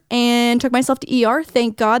Uber and took myself to ER.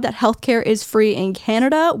 Thank God that healthcare is free in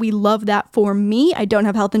Canada. We love that for me. I don't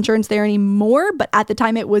have health insurance there anymore, but at the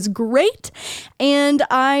time it was great. And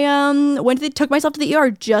I took myself to the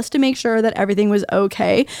ER just to make sure that everything was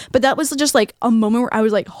okay. But that was just like a moment where I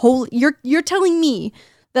was like, holy, you're telling me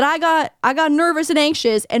that I got nervous and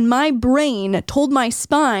anxious and my brain told my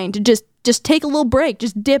spine to just take a little break,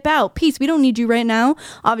 just dip out. Peace, we don't need you right now.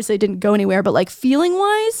 Obviously, it didn't go anywhere, but like feeling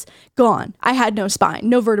wise, gone. I had no spine,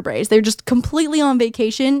 no vertebrae. They're just completely on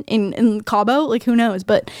vacation in Cabo. Like, who knows?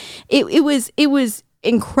 But it was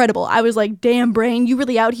incredible. I was like, damn, brain, you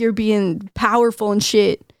really out here being powerful and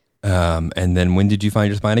shit. And then when did you find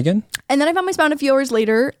your spine again? And then I found my spine a few hours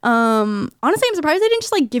later. Honestly, I'm surprised they didn't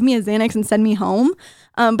just like give me a Xanax and send me home.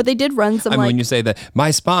 But they did run some. I mean, when you say that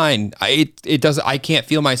my spine, it does. I can't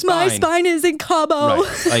feel my spine. My spine is in Cabo.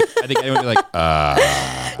 Right. Like I think everyone would be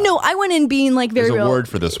like, No, I went in being like very. There's a word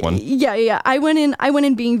for this one. Yeah. I went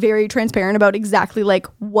in being very transparent about exactly like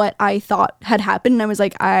what I thought had happened. And I was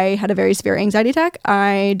like, I had a very severe anxiety attack.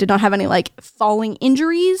 I did not have any like falling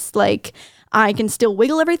injuries. Like I can still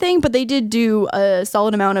wiggle everything, but they did do a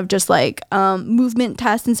solid amount of just like movement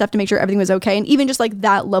tests and stuff to make sure everything was okay. And even just like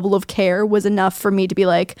that level of care was enough for me to be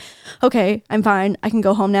like, okay, I'm fine. I can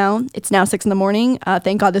go home now. It's now 6 a.m.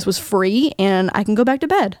 Thank God this was free and I can go back to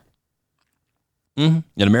bed. Mm-hmm.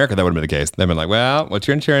 In America, that would have been the case. They've been like, well, what's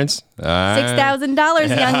your insurance?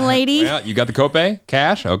 $6,000, young lady. Well, you got the copay?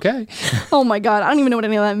 Cash? Okay. Oh my God. I don't even know what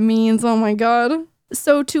any of that means. Oh my God.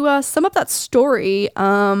 So to sum up that story,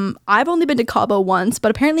 I've only been to Cabo once, but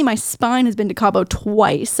apparently my spine has been to Cabo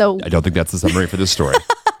twice. So I don't think that's the summary for this story.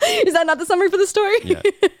 Is that not the summary for the story? Yeah.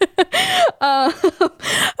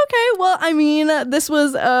 Okay. Well, I mean, this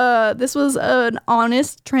was an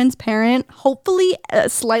honest, transparent, hopefully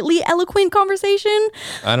slightly eloquent conversation.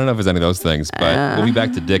 I don't know if it's any of those things, but we'll be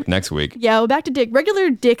back to Dick next week. Yeah, we're back to Dick. Regular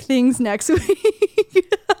Dick things next week.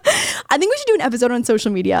 I think we should do an episode on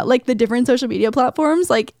social media, like the different social media platforms.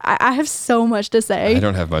 Like I have so much to say. I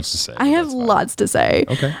don't have much to say. I have lots to say.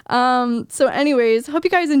 Okay. So anyways, hope you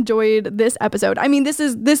guys enjoyed this episode. I mean, this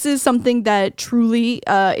is something that truly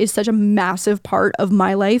is such a massive part of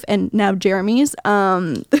my life and now Jeremy's.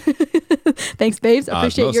 Thanks, babes.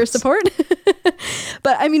 Appreciate your support.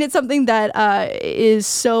 But I mean, it's something that is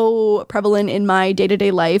so prevalent in my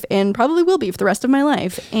day-to-day life and probably will be for the rest of my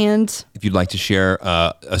life. And if you'd like to share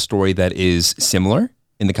a story that is similar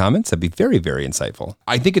in the comments, that'd be very, very insightful.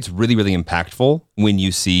 I think it's really, really impactful when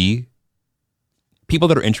you see people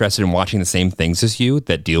that are interested in watching the same things as you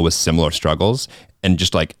that deal with similar struggles, and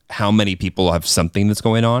just like how many people have something that's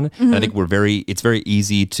going on. Mm-hmm. And I think it's very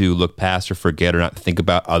easy to look past or forget or not think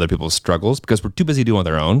about other people's struggles because we're too busy doing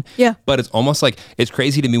their own. Yeah. But it's almost like, it's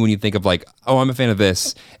crazy to me when you think of like, oh, I'm a fan of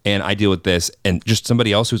this and I deal with this, and just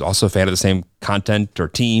somebody else who's also a fan of the same content or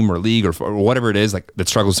team or league or whatever it is, like that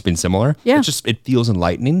struggles with being similar. Yeah. It feels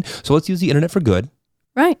enlightening. So let's use the internet for good.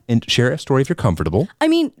 Right. And share a story if you're comfortable. I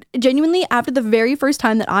mean, genuinely, after the very first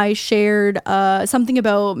time that I shared something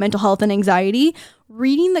about mental health and anxiety,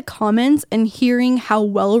 reading the comments and hearing how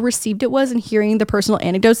well received it was and hearing the personal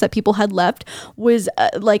anecdotes that people had left was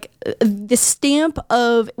like the stamp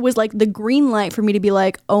of, was like the green light for me to be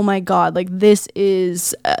like, oh my God, like this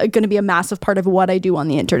is going to be a massive part of what I do on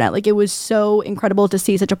the internet. Like it was so incredible to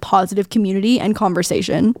see such a positive community and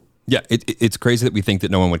conversation. Yeah, it's crazy that we think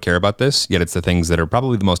that no one would care about this, yet it's the things that are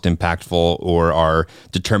probably the most impactful or are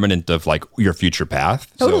determinant of like your future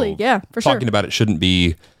path. Totally, so yeah, for sure. Talking about it shouldn't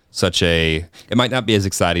be it might not be as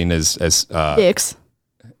exciting as dicks.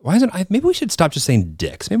 Why isn't maybe we should stop just saying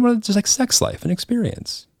dicks. Maybe more just like sex life and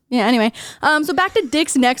experience. Yeah, anyway. So back to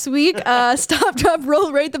dicks next week. Stop, drop,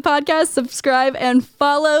 roll, rate the podcast, subscribe, and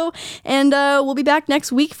follow. And we'll be back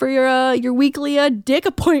next week for your weekly dick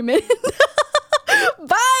appointment.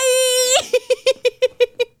 Bye!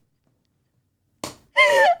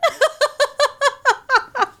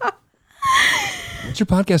 What's your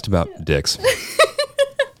podcast about, dicks?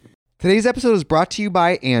 Today's episode is brought to you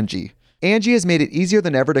by Angie. Angie has made it easier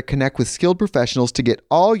than ever to connect with skilled professionals to get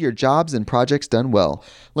all your jobs and projects done well.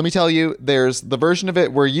 Let me tell you, there's the version of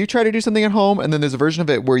it where you try to do something at home, and then there's a version of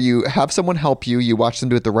it where you have someone help you, you watch them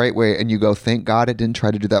do it the right way, and you go, thank God I didn't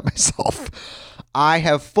try to do that myself. I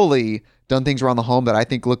have fully done things around the home that I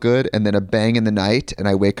think look good, and then a bang in the night, and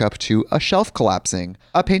I wake up to a shelf collapsing,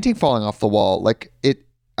 a painting falling off the wall. Like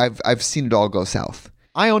I've seen it all go south.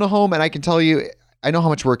 I own a home, and I can tell you, I know how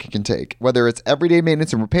much work it can take. Whether it's everyday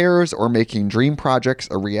maintenance and repairs or making dream projects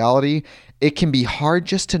a reality, it can be hard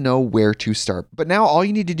just to know where to start. But now all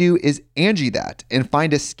you need to do is Angie that and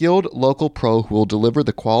find a skilled local pro who will deliver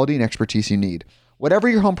the quality and expertise you need. Whatever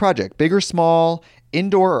your home project, big or small,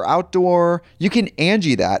 indoor or outdoor, you can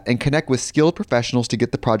Angie that and connect with skilled professionals to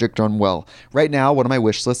get the project done well. Right now, one of my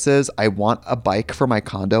wish lists is I want a bike for my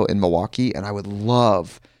condo in Milwaukee, and I would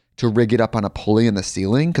love to rig it up on a pulley in the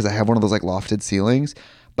ceiling because I have one of those like lofted ceilings,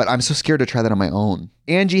 but I'm so scared to try that on my own.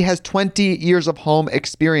 Angie has 20 years of home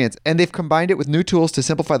experience, and they've combined it with new tools to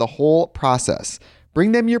simplify the whole process.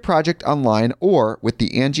 Bring them your project online or with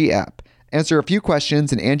the Angie app. Answer a few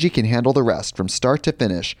questions and Angie can handle the rest from start to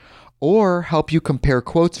finish, or help you compare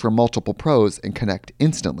quotes from multiple pros and connect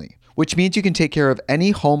instantly, which means you can take care of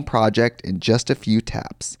any home project in just a few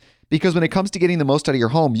taps. Because when it comes to getting the most out of your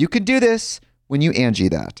home, you can do this when you Angie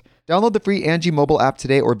that. Download the free Angie mobile app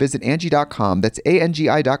today or visit Angie.com. That's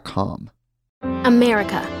ANGI.com.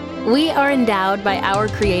 America. We are endowed by our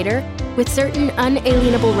Creator with certain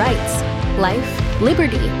unalienable rights: life,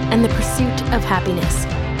 liberty, and the pursuit of happiness.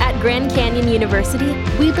 At Grand Canyon University,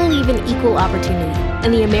 we believe in equal opportunity,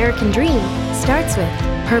 and the American dream starts with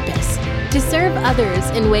purpose. To serve others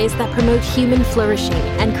in ways that promote human flourishing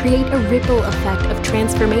and create a ripple effect of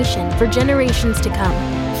transformation for generations to come.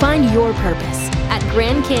 Find your purpose at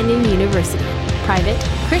Grand Canyon University. Private,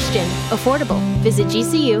 Christian, affordable. Visit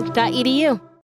gcu.edu.